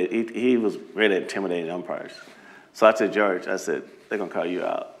intimidated, he was ready to intimidate umpires. So I said, George, they're going to call you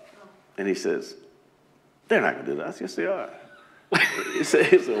out. And he says, they're not going to do that. I said, yes, they are. He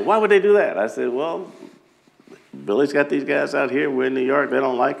said, why would they do that? I said, well, Billy's got these guys out here. We're in New York. They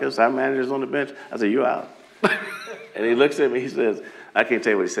don't like us. Our manager's on the bench. I said, you out. And he looks at me. He says, I can't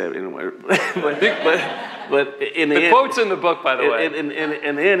tell you what he said anyway. but in the end, quote's in the book, by the way. In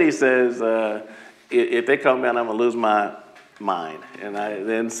the end, he says, if they call me out, I'm going to lose my mind. And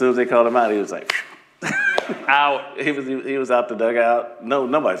then as soon as they called him out, he was like, out. He was out the dugout. No,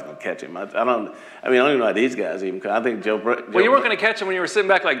 nobody's going to catch him. I don't even know how these guys even come. I think Joe. Well, you weren't going to catch him when you were sitting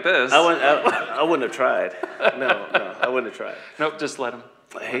back like this. I wouldn't have tried. No, I wouldn't have tried. Nope, just let him.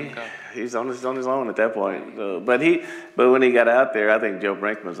 He's on his own at that point. But when he got out there, I think Joe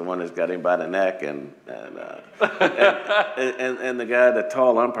Brinkman's the one that's got him by the neck, and the guy, the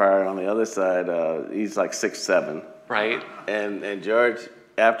tall umpire on the other side, he's like 6'7". Right. And George,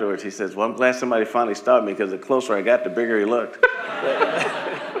 afterwards, he says, well, I'm glad somebody finally stopped me, because the closer I got, the bigger he looked.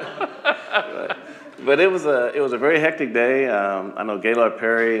 But it was a very hectic day. I know Gaylord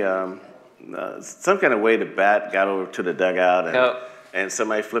Perry, some kind of way the bat got over to the dugout, and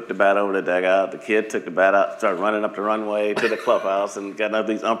somebody flipped the bat over the dugout. The kid took the bat out, started running up the runway to the clubhouse, and got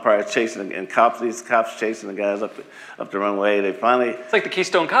another these umpires chasing, and these cops chasing the guys up the runway. They finally. It's like the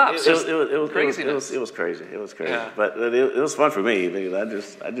Keystone Cops. It was craziness. It was crazy. It was crazy. Yeah. But it was fun for me, because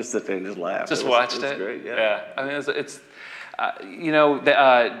I just sit there and just laugh. Just watched it. It was great. Yeah. I mean, it's.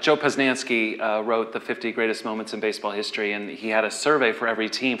 Joe Posnanski wrote the 50 greatest moments in baseball history, and he had a survey for every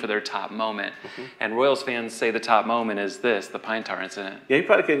team for their top moment. Mm-hmm. And Royals fans say the top moment is the pine tar incident. Yeah, he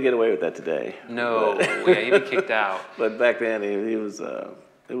probably couldn't get away with that today. No, he'd be kicked out. But back then, he was.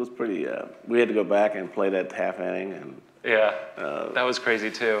 It was pretty. We had to go back and play that half inning, and that was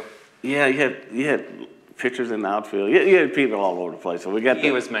crazy too. Yeah, you had pitchers in the outfield. You had people all over the place. So we got.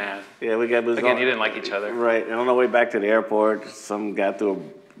 He was mad. Yeah, we got. Again, you didn't like each other. Right. And on the way back to the airport, some guy threw a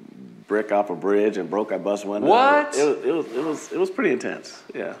brick off a bridge and broke our bus window. What? It was pretty intense.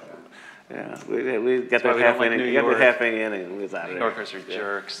 Yeah. Yeah. We got that half inning. We got the half inning, and we was out of there. New Yorkers are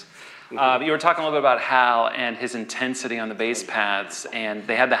jerks. You were talking a little bit about Hal and his intensity on the base paths, and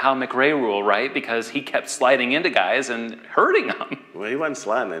they had the Hal McRae rule, right? Because he kept sliding into guys and hurting them. Well, he wasn't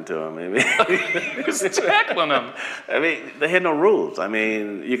sliding into them. He was tackling them. I mean, they had no rules. I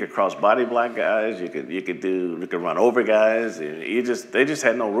mean, you could cross body block guys. You could run over guys. They just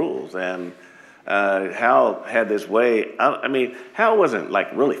had no rules. And Hal had this way. I mean, Hal wasn't like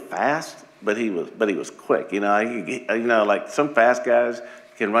really fast, but he was quick. Like some fast guys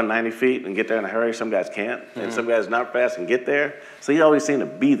can run 90 feet and get there in a hurry. Some guys can't, and some guys not fast and get there. So he always seemed to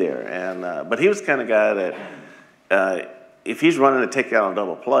be there. And but he was the kind of guy that if he's running a takedown on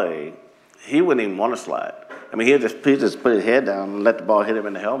double play, he wouldn't even want to slide. I mean, he'd just put his head down and let the ball hit him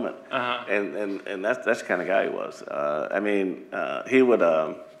in the helmet. And that's the kind of guy he was. I mean, he would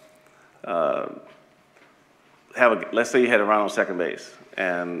let's say you had a run on second base,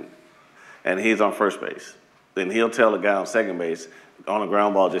 and he's on first base. Then he'll tell the guy on second base, on a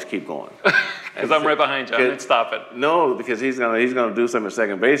ground ball, just keep going. Because I'm right behind you. I'm going to stop it. No, because he's gonna do something at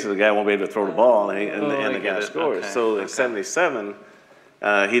second base, and the guy won't be able to throw the ball, and the guy scores. Okay. So in '77,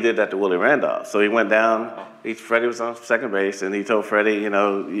 he did that to Willie Randolph. So he went down. Freddie was on second base, and he told Freddie, you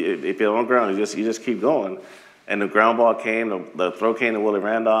know, if you're on the ground, you just keep going. And the ground ball came, the throw came to Willie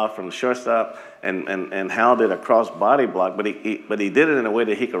Randolph from the shortstop, and Hal did a cross body block, but he did it in a way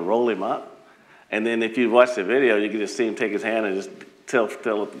that he could roll him up. And then if you watch the video, you could just see him take his hand and just tell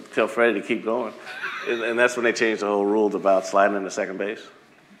Freddie to keep going. And that's when they changed the whole rules about sliding into second base.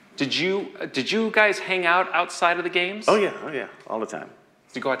 Did you guys hang out outside of the games? Oh yeah, all the time.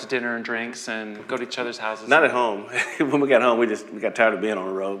 Did you go out to dinner and drinks and go to each other's houses? Not at home. When we got home, we got tired of being on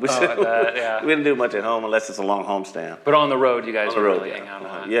the road. Yeah. We didn't do much at home unless it's a long homestand. But on the road, you guys on the road, really hang out a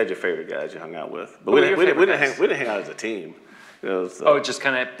lot. You had your favorite guys you hung out with. But Who we didn't hang out as a team. You know, so. Just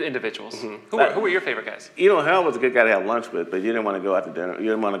kind of individuals. Who were your favorite guys? You know, Hal was a good guy to have lunch with, but you didn't want to go out to dinner. You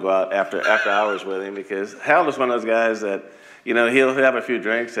didn't want to go out after hours with him, because Hal was one of those guys that, you know, he'll have a few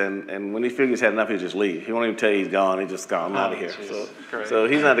drinks, and when he figures he's had enough, he'll just leave. He won't even tell you he's gone. He's just gone. I'm out of here. So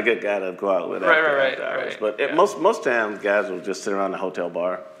he's not a good guy to go out with after hours. But most times, guys will just sit around the hotel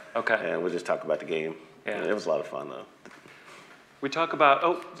bar. Okay. And we'll just talk about the game. Yeah. It was a lot of fun, though. We talk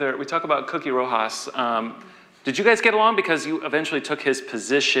about Cookie Rojas. Did you guys get along? Because you eventually took his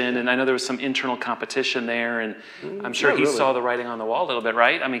position, and I know there was some internal competition there, and I'm sure he saw the writing on the wall a little bit,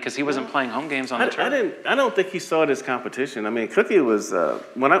 right? I mean, because he wasn't playing home games on the turf. I don't think he saw it as competition. I mean, Cookie was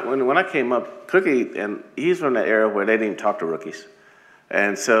when I came up, Cookie, and he's from the era where they didn't even talk to rookies,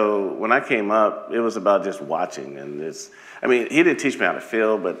 and so when I came up, it was about just watching, and I mean, he didn't teach me how to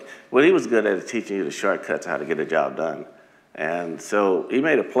field, but what he was good at is teaching you the shortcuts, how to get a job done, and so he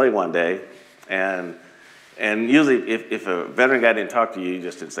made a play one day, and usually, if a veteran guy didn't talk to you, you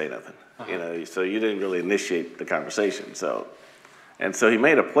just didn't say nothing. You know, so you didn't really initiate the conversation. So he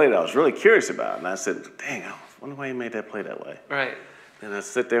made a play that I was really curious about, and I said, "Dang, I wonder why he made that play that way." Right. And I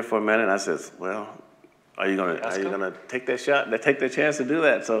sit there for a minute, and I said, "Well, are you gonna take that shot? Take that chance to do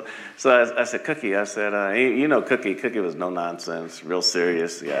that?" So I said, "Cookie," I said, "You know, Cookie was no nonsense, real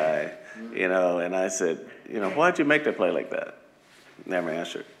serious guy, you know." And I said, "You know, why'd you make that play like that?" Never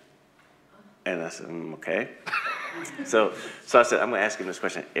answered. And I said, okay. So I said, I'm going to ask him this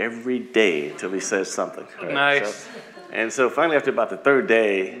question every day until he says something. Right? Nice. So finally, after about the third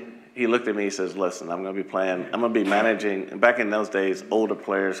day, he looked at me, he says, listen, I'm going to be managing. And back in those days, older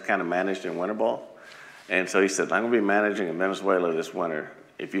players kind of managed in winter ball. And so he said, I'm going to be managing in Venezuela this winter.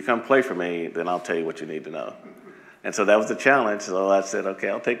 If you come play for me, then I'll tell you what you need to know. And so that was the challenge. So I said, okay,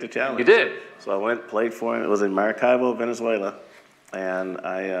 I'll take the challenge. You did. So I went, played for him. It was in Maracaibo, Venezuela. And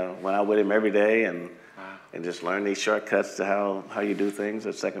I went out with him every day and just learned these shortcuts to how you do things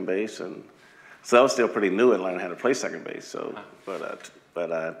at second base. And so I was still pretty new at learning how to play second base. So, but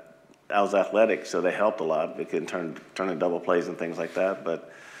I was athletic, so they helped a lot. They could turn in double plays and things like that.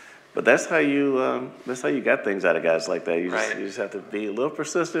 But that's how you got things out of guys like that. You just have to be a little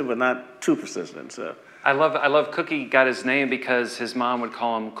persistent, but not too persistent. So. I love Cookie got his name because his mom would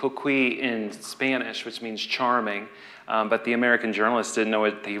call him Cuqui in Spanish, which means charming. But the American journalists didn't know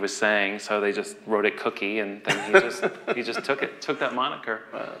what he was saying, so they just wrote it Cookie, and then he just took that moniker.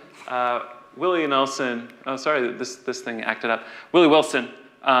 Willie Nelson. Oh, sorry, this thing acted up. Willie Wilson.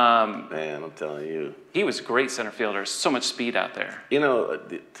 Man, I'm telling you, he was a great center fielder. So much speed out there. You know,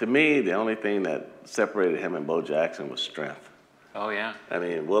 to me, the only thing that separated him and Bo Jackson was strength. Oh yeah. I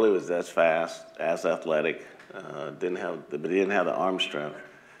mean, Willie was as fast, as athletic. Didn't have the arm strength.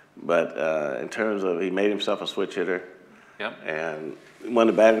 But in terms of, he made himself a switch hitter. Yep. And won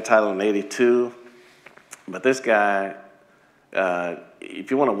the batting title in '82. But this guy,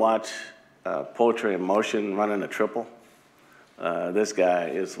 if you want to watch poetry in motion running a triple, this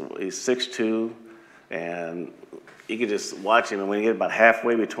guy he's 6'2", and you could just watch him. And when you get about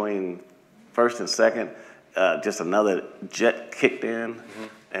halfway between first and second, just another jet kicked in.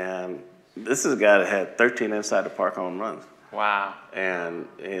 And this is a guy that had 13 inside the park home runs. Wow. And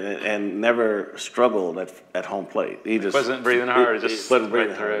never struggled at home plate. He just wasn't breathing hard. He wasn't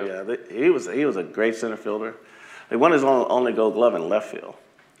breathing hard. Yeah, he was a great center fielder. He won his only Gold Glove in left field,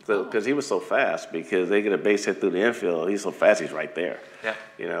 because he was so fast. Because they get a base hit through the infield, he's so fast, he's right there. Yeah.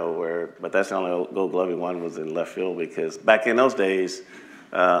 You know, but that's the only Gold Glove he won was in left field, because back in those days,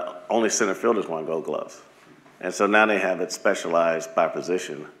 only center fielders won Gold Gloves, and so now they have it specialized by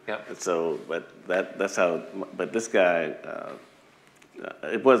position. Yep. And so, that's how. But this guy,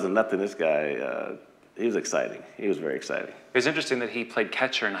 it wasn't nothing. This guy, he was exciting. He was very exciting. It was interesting that he played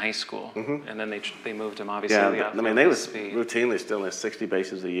catcher in high school, and then they moved him obviously to the Yeah, I outfield. mean, they was routinely stealing 60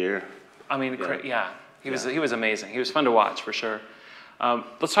 bases a year. I mean, he was amazing. He was fun to watch for sure.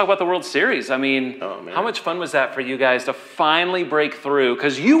 Let's talk about the World Series. I mean, how much fun was that for you guys to finally break through?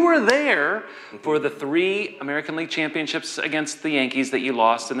 Because you were there for the 3 American League championships against the Yankees that you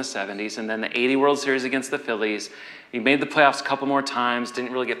lost in the 70s, and then the 80 World Series against the Phillies. You made the playoffs a couple more times,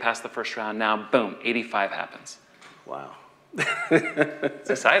 didn't really get past the first round. Now, boom, 85 happens. Wow. It's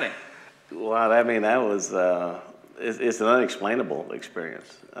exciting. Wow, I mean, that was, it's an unexplainable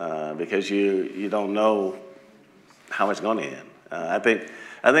experience because you don't know how it's going to end. I think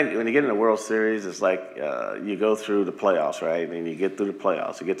when you get in the World Series, it's like you go through the playoffs, right? And you get through the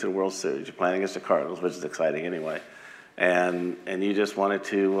playoffs, you get to the World Series, you're playing against the Cardinals, which is exciting anyway. And you just wanted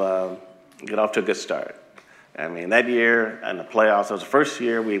to get off to a good start. I mean, that year in the playoffs, it was the first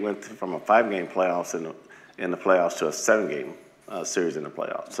year we went from a 5-game playoffs in the playoffs to a 7-game series in the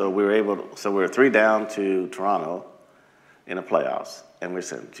playoffs. So we were 3 down to Toronto in the playoffs, and we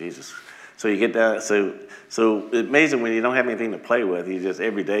said, Jesus. So you get down. So it's amazing when you don't have anything to play with. You just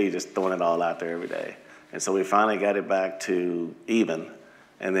every day you're just throwing it all out there every day. And so we finally got it back to even,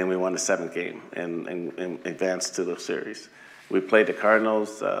 and then we won the 7th game and advanced to the series. We played the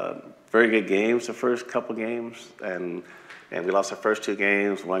Cardinals. Very good games the first couple games, and we lost the first 2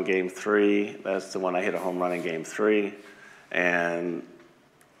 games. Won Game 3. That's the one I hit a home run in Game 3, and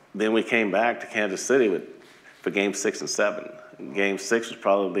then we came back to Kansas City for Game 6 and 7. Game 6 was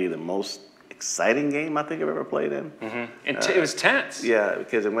probably the most exciting game I think I've ever played in. Mm-hmm. It was tense. Yeah,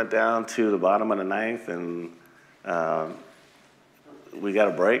 because it went down to the bottom of the 9th, and we got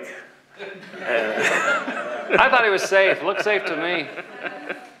a break. I thought he was safe. It looked safe to me.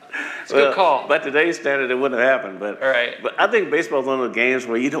 It's a good call. By today's standard, it wouldn't have happened. But I think baseball is one of those games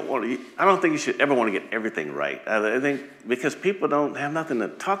where you don't want to. I don't think you should ever want to get everything right. I think because people don't have nothing to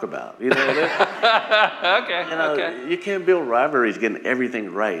talk about. You know. Okay. You can't build rivalries getting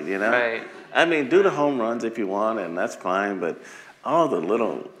everything right. You know. Right. I mean, do the home runs if you want, and that's fine. But all the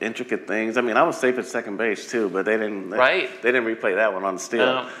little intricate things. I mean, I was safe at second base too, but they didn't. They didn't replay that one on the steal.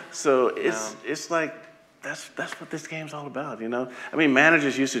 No. So it's like. That's what this game's all about, you know? I mean,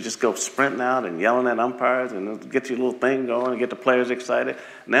 managers used to just go sprinting out and yelling at umpires and get your little thing going and get the players excited.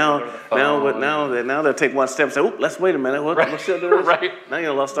 Now they'll take one step and say, "Oh, let's wait a minute. We'll still do this." Right. Now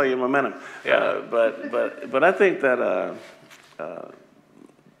you lost all your momentum. Yeah. But I think that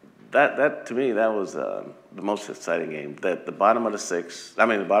that to me that was the most exciting game. That the bottom of the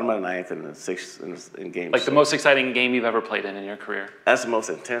 9th and the 6th in Game 6. Like the most exciting game you've ever played in your career. That's the most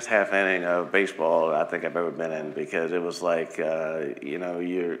intense half inning of baseball I think I've ever been in, because it was like,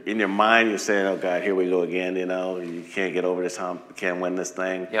 you're in your mind, you're saying, "Oh God, here we go again." You know, you can't get over this hump, you can't win this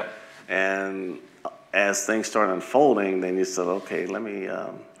thing. Yep. And as things started unfolding, then you said, "Okay, let me,"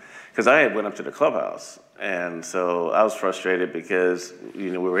 because I had went up to the clubhouse, and so I was frustrated because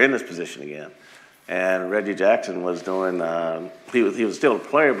we were in this position again. And Reggie Jackson was doing, he was still a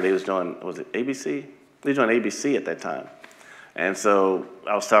player, but he was doing, was it ABC? He was doing ABC at that time. And so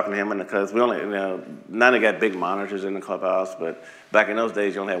I was talking to him because we only, now they got big monitors in the clubhouse, but back in those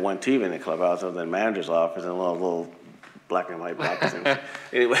days you only had one TV in the clubhouse. It was in the manager's office and a little black and white boxes.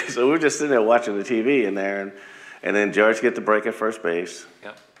 Anyway, so we were just sitting there watching the TV in there, and then George get the break at first base.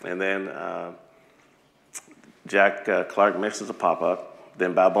 Yep. And then Jack Clark misses a pop-up.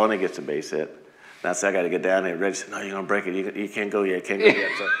 Then Balboni gets a base hit. And I said, "I got to get down there." Reggie said, "No, you're going to break it. You can't go yet. Can't go yet."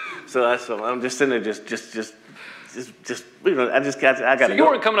 So I'm just sitting there just I got to go. So you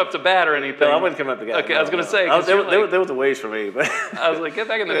weren't coming up to bat or anything? No, I wasn't coming up to bat. Okay, I was going to say. There was a ways for me. But I was like, get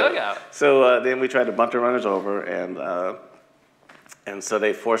back in the dugout. So then we tried to bunt the runners over, and so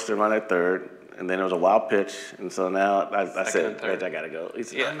they forced a run at third. And then there was a wild pitch, and so now I said, "Reg, I gotta go." He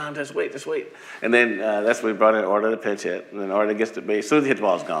said, "No, just wait." And then that's when we brought in Order to pinch hit, and then Order gets the base. As soon as he hit the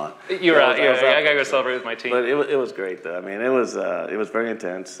ball, it's gone. You're out. I gotta go celebrate with my team. But it was great, though. I mean, it was very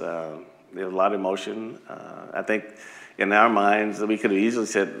intense. There was a lot of emotion. I think in our minds we could have easily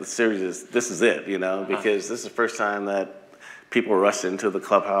said the series this is it, because this is the first time that people rushed into the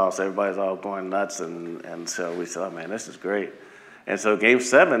clubhouse. Everybody's all going nuts, and so we said, "Oh man, this is great." And so Game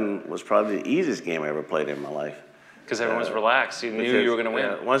 7 was probably the easiest game I ever played in my life. Because everyone was relaxed. You knew you were going to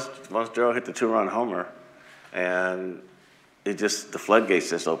win. Once Joe hit the 2-run homer, and the floodgates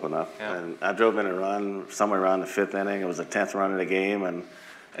just opened up. Yeah. And I drove in a run somewhere around the 5th inning. It was the 10th run of the game, and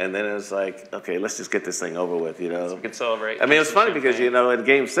then it was like, okay, let's just get this thing over with, you know. So we can celebrate. I mean, it was funny because, you know, in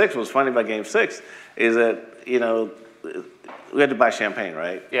Game 6, what was funny about Game 6 is that, you know, we had to buy champagne,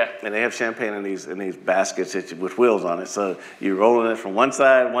 right? Yeah. And they have champagne in these baskets with wheels on it. So you're rolling it from one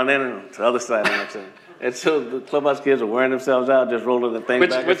side, one end, to the other side, the next end. And so the clubhouse kids are wearing themselves out, just rolling the thing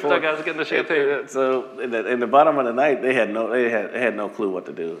back and forth. Which dugouts getting the champagne? So in the bottom of the night, they had no clue what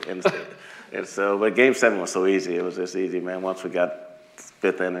to do. And so, but Game 7 was so easy. It was just easy, man. Once we got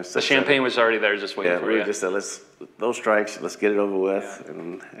 5th inning, the champagne was already there, just waiting for you. We just said, those strikes, let's get it over with,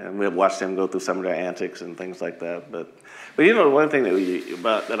 and we watched them go through some of their antics and things like that. But you know, one thing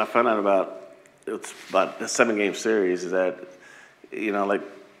that I found out about the 7-game series is that, you know, like,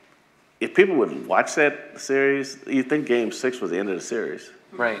 if people would watch that series, you'd think Game 6 was the end of the series.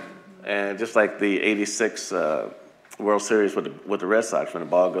 Right. And just like the '86 World Series with the Red Sox, when the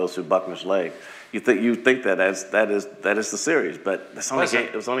ball goes through Buckner's leg, you think that is the series, but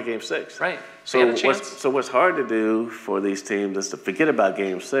it was only Game 6. Right. So what's hard to do for these teams is to forget about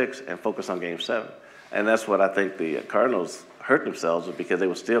Game 6 and focus on Game 7, and that's what I think the Cardinals hurt themselves with, because they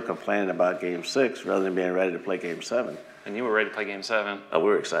were still complaining about Game 6 rather than being ready to play Game 7. And you were ready to play Game 7. Oh, we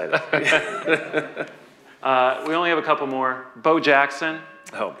were excited. We only have a couple more. Bo Jackson.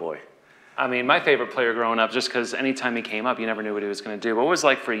 Oh boy. I mean, my favorite player growing up, just because anytime he came up, you never knew what he was going to do. What was it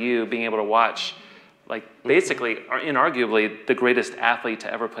like for you being able to watch, like, basically, inarguably, the greatest athlete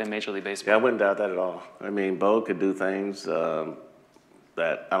to ever play Major League Baseball? Yeah, I wouldn't doubt that at all. I mean, Bo could do things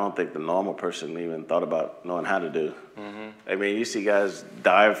that I don't think the normal person even thought about knowing how to do. Mm-hmm. I mean, you see guys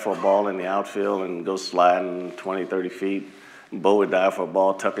dive for a ball in the outfield and go sliding 20, 30 feet. Bo would dive for a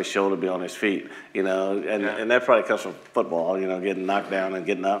ball, tuck his shoulder, be on his feet, you know, and that probably comes from football, you know, getting knocked down and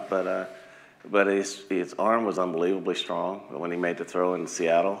getting up. But his arm was unbelievably strong when he made the throw in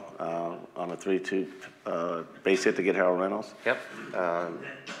Seattle on a 3-2 base hit to get Harold Reynolds. Yep.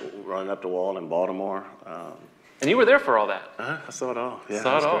 Running up the wall in Baltimore. And you were there for all that. I saw it all. Yeah,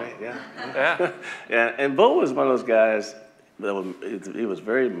 saw it all. Great. Yeah. Yeah. Yeah. And Bo was one of those guys he was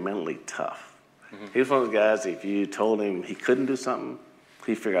very mentally tough. Mm-hmm. He was one of those guys, if you told him he couldn't do something,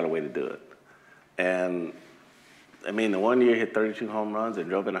 he'd figure out a way to do it. And I mean, the one year he hit 32 home runs and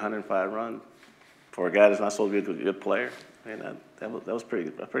drove in 105 runs for a guy that's not supposed to be a good player. I mean, that was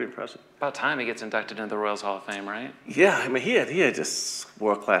pretty impressive. About time he gets inducted into the Royals Hall of Fame, right? Yeah, I mean, he had just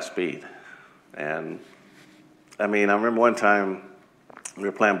world-class speed. And I mean, I remember one time we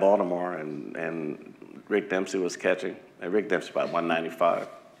were playing Baltimore and Rick Dempsey was catching. And Rick Dempsey about 195.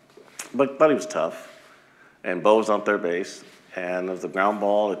 But he was tough. And Bo was on third base. And it was a ground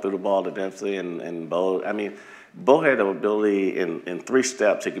ball. They threw the ball to Dempsey. And Bo, I mean, Bo had the ability in 3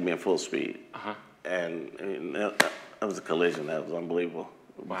 steps, he could be in full speed. Uh-huh. And that was a collision. That was unbelievable.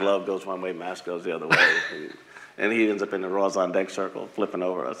 Wow. Glove goes one way, mask goes the other way. And he ends up in the Royals on deck circle, flipping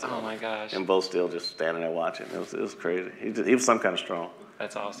over us. Oh, my gosh. And Bo's still just standing there watching. It was crazy. He was some kind of strong.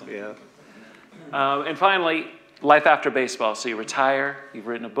 That's awesome. Yeah. And finally, life after baseball. So you retire, you've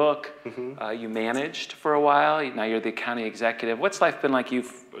written a book, you managed for a while, now you're the county executive. What's life been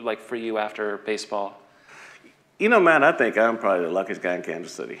like for you after baseball? You know, man, I think I'm probably the luckiest guy in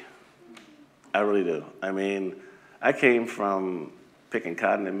Kansas City. I really do. I mean, I came from picking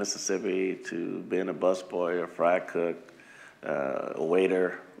cotton in Mississippi to being a busboy, a fry cook, a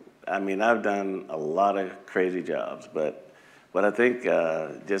waiter. I mean, I've done a lot of crazy jobs, but I think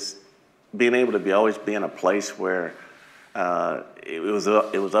just being able to always be in a place where it was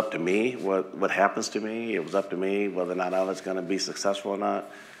up to me what happens to me. It was up to me whether or not I was going to be successful or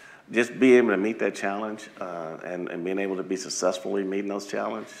not. Just being able to meet that challenge and being able to be successfully meeting those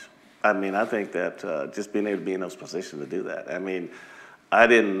challenges. I mean, I think that just being able to be in those positions to do that. I mean, I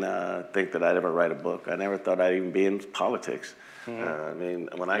didn't think that I'd ever write a book. I never thought I'd even be in politics. I mean,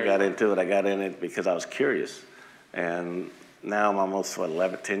 when I got into it, I got in it because I was curious. And now I'm almost,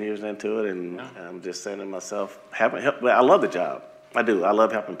 10 years into it, and I'm just saying to myself, I love the job. I do. I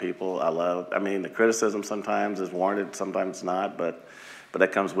love helping people. I mean, the criticism sometimes is warranted, sometimes not, but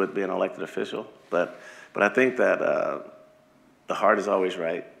that comes with being an elected official. But I think that the heart is always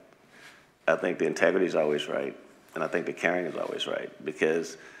right. I think the integrity is always right. And I think the caring is always right.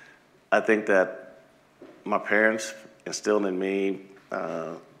 Because I think that my parents instilled in me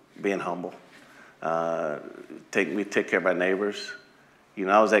being humble. We take care of our neighbors. You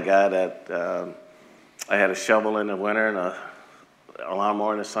know, I was that guy that I had a shovel in the winter and a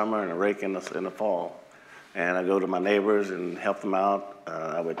lawnmower in the summer and a rake in the fall. And I go to my neighbors and help them out.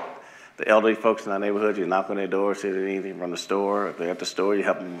 The elderly folks in our neighborhood, you knock on their door, see if they need anything from the store. If they're at the store, you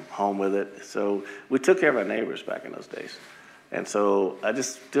help them home with it. So we took care of our neighbors back in those days. And so I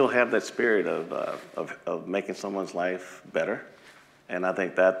just still have that spirit of making someone's life better. And I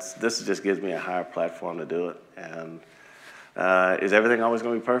think this just gives me a higher platform to do it. And is everything always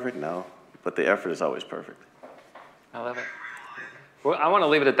going to be perfect? No, but the effort is always perfect. I love it. Well, I want to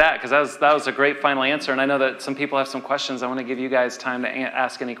leave it at that because that was a great final answer. And I know that some people have some questions. I want to give you guys time to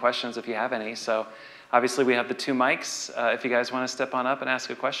ask any questions if you have any. So obviously we have the 2 mics. If you guys want to step on up and ask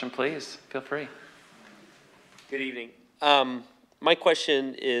a question, please feel free. Good evening. My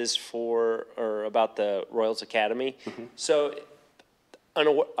question is about the Royals Academy. Mm-hmm. So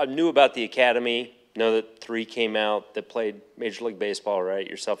I knew about the Academy. Know that 3 came out that played Major League Baseball, right?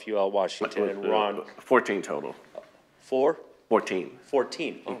 Yourself, UL Washington, and Ron. 14 total. 4? 14.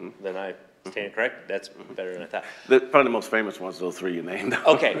 14. Oh, then I stand correct. That's better than I thought. Probably the most famous ones, those 3 you named.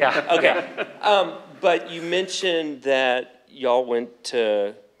 Okay, yeah, okay. But you mentioned that y'all went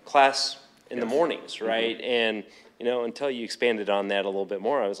to class in the mornings, right? And, you know, until you expanded on that a little bit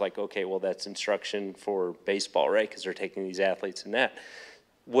more, I was like, okay, well, that's instruction for baseball, right? Because they're taking these athletes in that.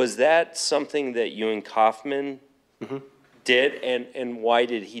 Was that something that Ewing Kauffman did, and why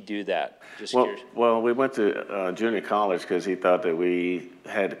did he do that? Just curious. Well, we went to junior college because he thought that we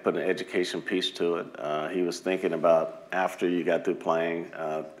had to put an education piece to it. He was thinking about after you got through playing.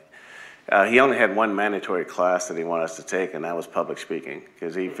 He only had one mandatory class that he wanted us to take, and that was public speaking,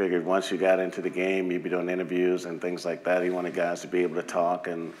 because he figured once you got into the game, you'd be doing interviews and things like that. He wanted guys to be able to talk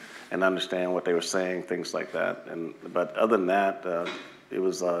and understand what they were saying, things like that. But other than that, it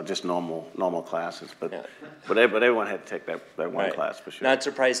was just normal classes. But everyone had to take that one class for sure. Not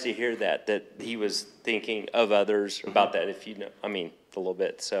surprised to hear that he was thinking of others about that, if you know, I mean, a little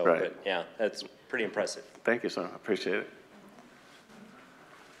bit. So, but yeah, that's pretty impressive. Thank you, sir. I appreciate it.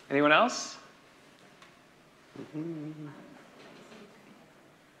 Anyone else?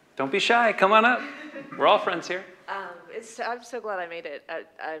 Don't be shy. Come on up. We're all friends here. I'm so glad I made it.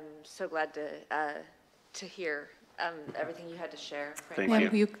 I'm so glad to hear everything you had to share. Thank you.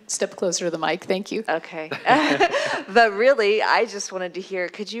 You step closer to the mic. Thank you. Okay. But really, I just wanted to hear,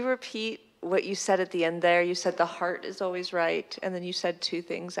 could you repeat what you said at the end there? You said the heart is always right, and then you said 2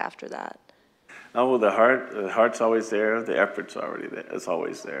 things after that. Oh, well, the heart's always there. The effort's already there. It's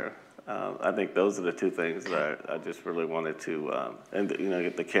always there. I think those are the 2 things that I just really wanted to, and you know,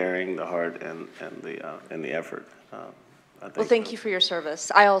 get the caring, the heart, and the effort. I think Well, thank you for your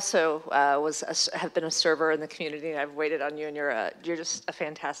service. I also have been a server in the community, and I've waited on you, and you're just a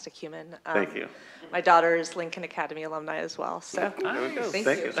fantastic human. Thank you. My daughter is Lincoln Academy alumni as well, so There we go. thank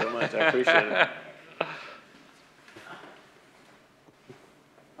Thank you so much. I appreciate it.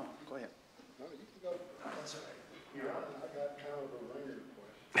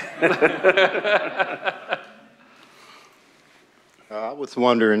 I was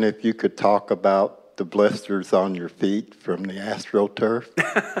wondering if you could talk about the blisters on your feet from the AstroTurf.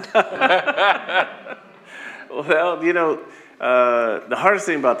 Well, you know, the hardest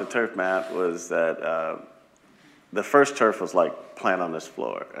thing about the turf, Matt, was that the first turf was like playing on this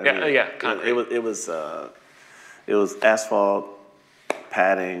floor. I mean, concrete. It was asphalt,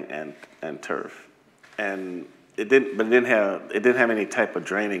 padding, and turf, and it didn't have any type of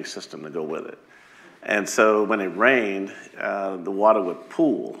draining system to go with it. And so when it rained, the water would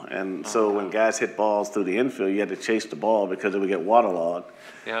pool. And so when guys hit balls through the infield, you had to chase the ball because it would get waterlogged.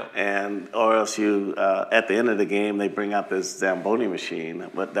 Yeah. Or else at the end of the game, they bring out this Zamboni machine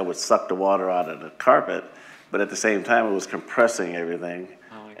that would suck the water out of the carpet. But at the same time, it was compressing everything.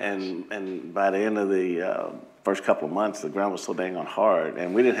 Oh my gosh. And by the end of the first couple of months, the ground was so dang on hard.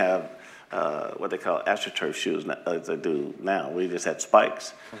 And we didn't have what they call AstroTurf shoes as they do now. We just had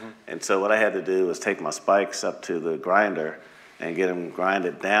spikes. And so what I had to do was take my spikes up to the grinder and get them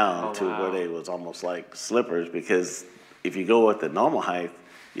grinded down to where they was almost like slippers, because if you go at the normal height,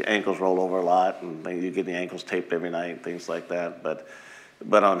 your ankles roll over a lot and you get the ankles taped every night, things like that.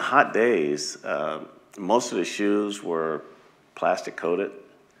 But on hot days, most of the shoes were plastic coated,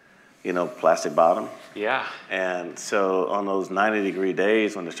 you know, plastic bottom. Yeah. And so on those 90-degree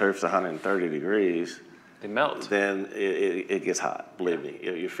days when the turf's 130 degrees, They melt. then it gets hot, believe me.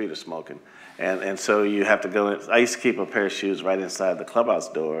 Your feet are smoking. And so you have to go in. I used to keep a pair of shoes right inside the clubhouse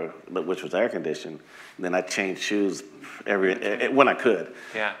door, which was air conditioned. And then I changed shoes when I could.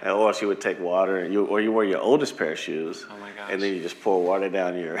 Yeah. Or else you would take water, or you wear your oldest pair of shoes. Oh my gosh. And then you just pour water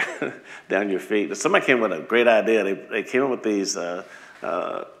down your feet. Somebody came with a great idea. They came up with these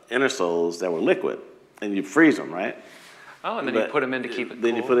inner soles that were liquid, and you freeze them, right? Oh, and then you put them in to keep it cool.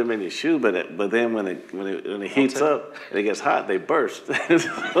 Then you put them in your shoe, but then when it heats up and it gets hot, they burst. so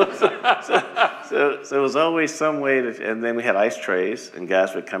it was always some way to. And then we had ice trays, and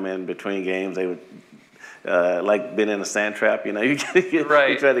guys would come in between games. They would like being in a sand trap. You know, you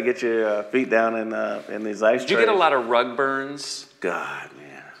Right. you try to get your feet down in these ice. Did you get a lot of rug burns? God, man.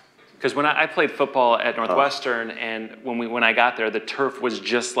 Because when I played football at Northwestern, and when I got there, the turf was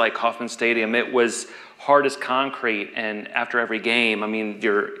just like Kauffman Stadium. It was hard as concrete, and after every game, I mean,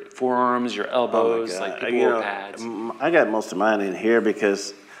 your forearms, your elbows, like people wore pads. I got most of mine in here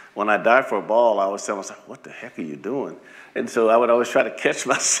because when I dive for a ball, I always tell myself, "What the heck are you doing?" And so I would always try to catch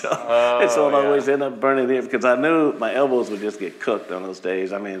myself, and so I'd always end up burning it because I knew my elbows would just get cooked on those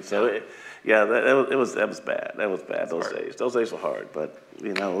days. I mean, so. Yeah, that was bad. That was bad those days. Those days were hard, but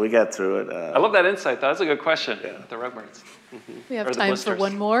you know we got through it. I love that insight, though. That's a good question. Yeah. The rug burns. We have time for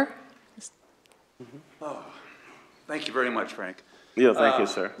one more. Oh, thank you very much, Frank. Yeah, thank you,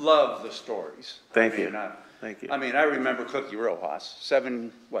 sir. Love the stories. Thank you. Thank you. I mean, I remember Cookie Rojas,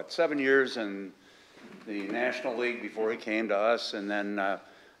 7 years in the National League before he came to us, and then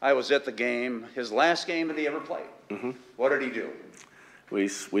I was at the game, his last game that he ever played. What did he do? We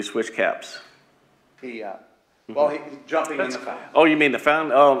switched caps. He, well, jumping in the fountain. Oh, you mean the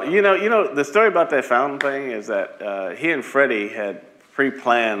fountain? Oh, you know, the story about that fountain thing is that he and Freddie had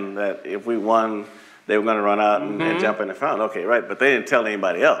pre-planned that if we won, they were going to run out and jump in the fountain. Okay, right, but they didn't tell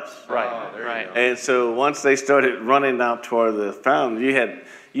anybody else. Right. And so once they started running out toward the fountain, you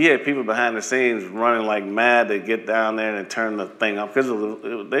had people behind the scenes running like mad to get down there and turn the thing off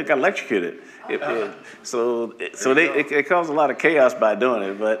because they got electrocuted. So it caused a lot of chaos by doing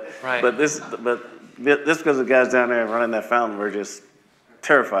it. But this because the guys down there running that fountain were just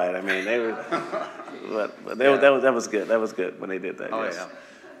terrified. I mean, they were. That was good. That was good when they did that. Oh, yes. yeah.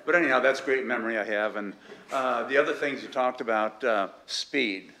 But anyhow, that's a great memory I have. And the other things you talked about,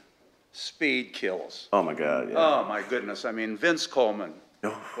 speed. Speed kills. Oh, my God. Yeah. Oh, my goodness. I mean, Vince Coleman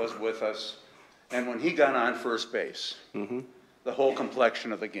was with us. And when he got on first base, the whole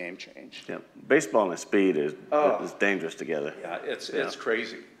complexion of the game changed. Yeah. Baseball and speed is dangerous together. Yeah, it's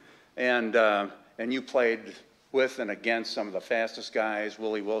crazy. And you played with and against some of the fastest guys,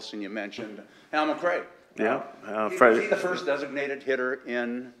 Willie Wilson you mentioned, Hal McRae. Yeah. Was he the first designated hitter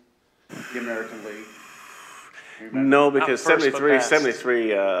in the American League? No, because Not first, but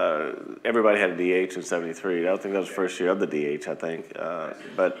 73, everybody had a DH in 73. I don't think that was the first year of the DH, I think.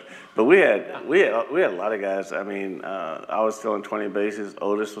 But we had a lot of guys. I mean, I was still in 20 bases.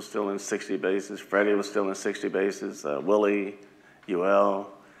 Otis was still in 60 bases. Freddie was still in 60 bases. Willie,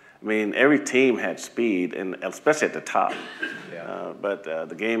 UL. I mean, every team had speed, and especially at the top. Yeah. But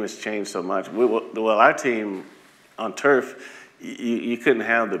the game has changed so much. Our team on turf, you couldn't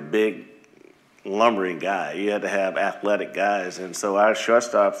have the big lumbering guy. You had to have athletic guys, and so our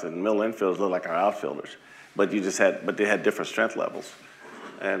shortstops and middle infielders looked like our outfielders, but they had different strength levels,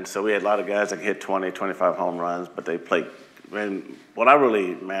 and so we had a lot of guys that could hit 20, 25 home runs, but they played. And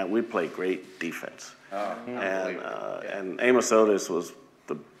we played great defense, and Amos Otis was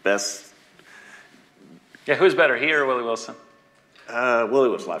the best. Yeah, who's better, he or Willie Wilson? Willie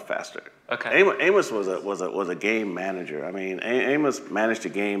was a lot faster. Okay. Amos was a game manager. I mean, Amos managed the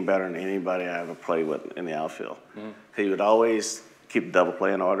game better than anybody I ever played with in the outfield. He would always keep the double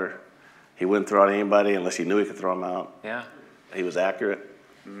play in order. He wouldn't throw out anybody unless he knew he could throw them out. Yeah. He was accurate.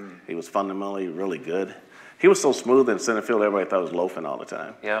 He was fundamentally really good. He was so smooth in center field, everybody thought he was loafing all the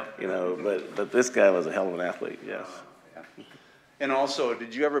time. Yeah. You know, but this guy was a hell of an athlete. Yes. Yeah. And also,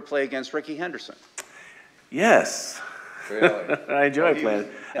 did you ever play against Ricky Henderson? Yes. Really? I enjoy playing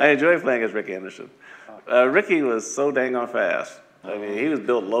against Ricky Anderson. Ricky was so dang on fast. I mean, he was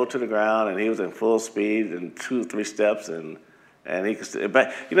built low to the ground, and he was in full speed in 2-3 steps, and he could.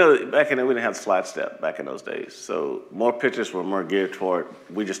 But back in then we didn't have the slide step back in those days, so more pitchers were more geared toward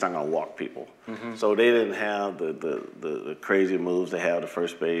we just not gonna walk people. So they didn't have the crazy moves they have to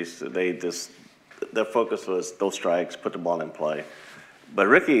first base. Their focus was those strikes, put the ball in play. But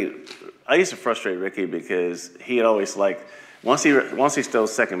Ricky, I used to frustrate Ricky because he always once he stole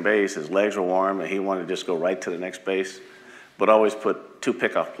second base, his legs were warm and he wanted to just go right to the next base, but always put 2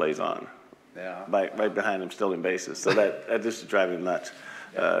 pickoff plays on, right behind him stealing bases. So that just drive him nuts.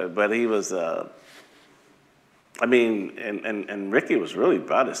 But he was, and Ricky was really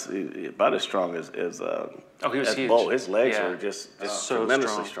about as strong as he was huge. Bo. His legs were just so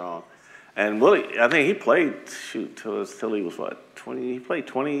tremendously strong. And Willie, I think he played till he was what, 20? He played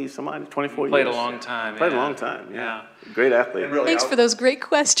 20 some odd, 24 years. Played a long time. Played a long time. Yeah. Great athlete. And really, Thanks for those great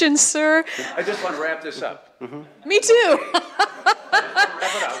questions, sir. I just want to wrap this up. Me too. Wrap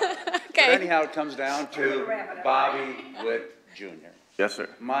it up. Okay. But anyhow, it comes down to Bobby Witt Jr. Yes, sir.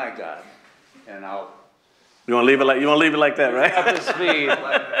 My God. And You want to leave it like that, right? Up to speed.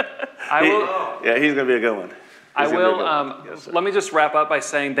 Yeah, he's gonna be a good one. I He's gonna will. be good. Yes, sir. Let me just wrap up by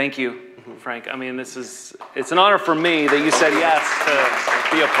saying thank you, Frank. I mean, it's an honor for me that you said yes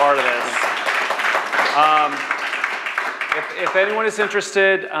to be a part of this. If anyone is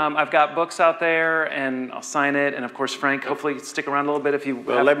interested, I've got books out there, and I'll sign it. And of course, Frank, hopefully stick around a little bit if you.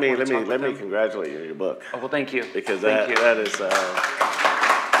 Well, let me congratulate you on your book. Oh, well, thank you. Because that is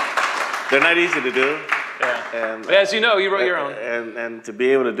they're not easy to do. Yeah. And but as you know, you wrote your own. And to be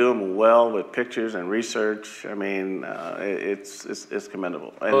able to do them well with pictures and research, I mean, it's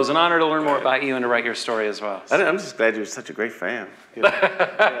commendable. Well, it was an honor to learn more about you and to write your story as well. So. I'm just glad you're such a great fan. You know?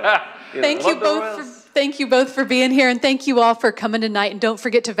 Thank you both for being here, and thank you all for coming tonight. And don't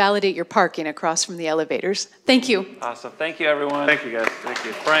forget to validate your parking across from the elevators. Thank you. Awesome. Thank you, everyone. Thank you, guys. Thank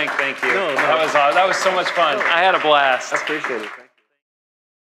you. Frank, thank you. No. That was so much fun. I had a blast. I appreciate it.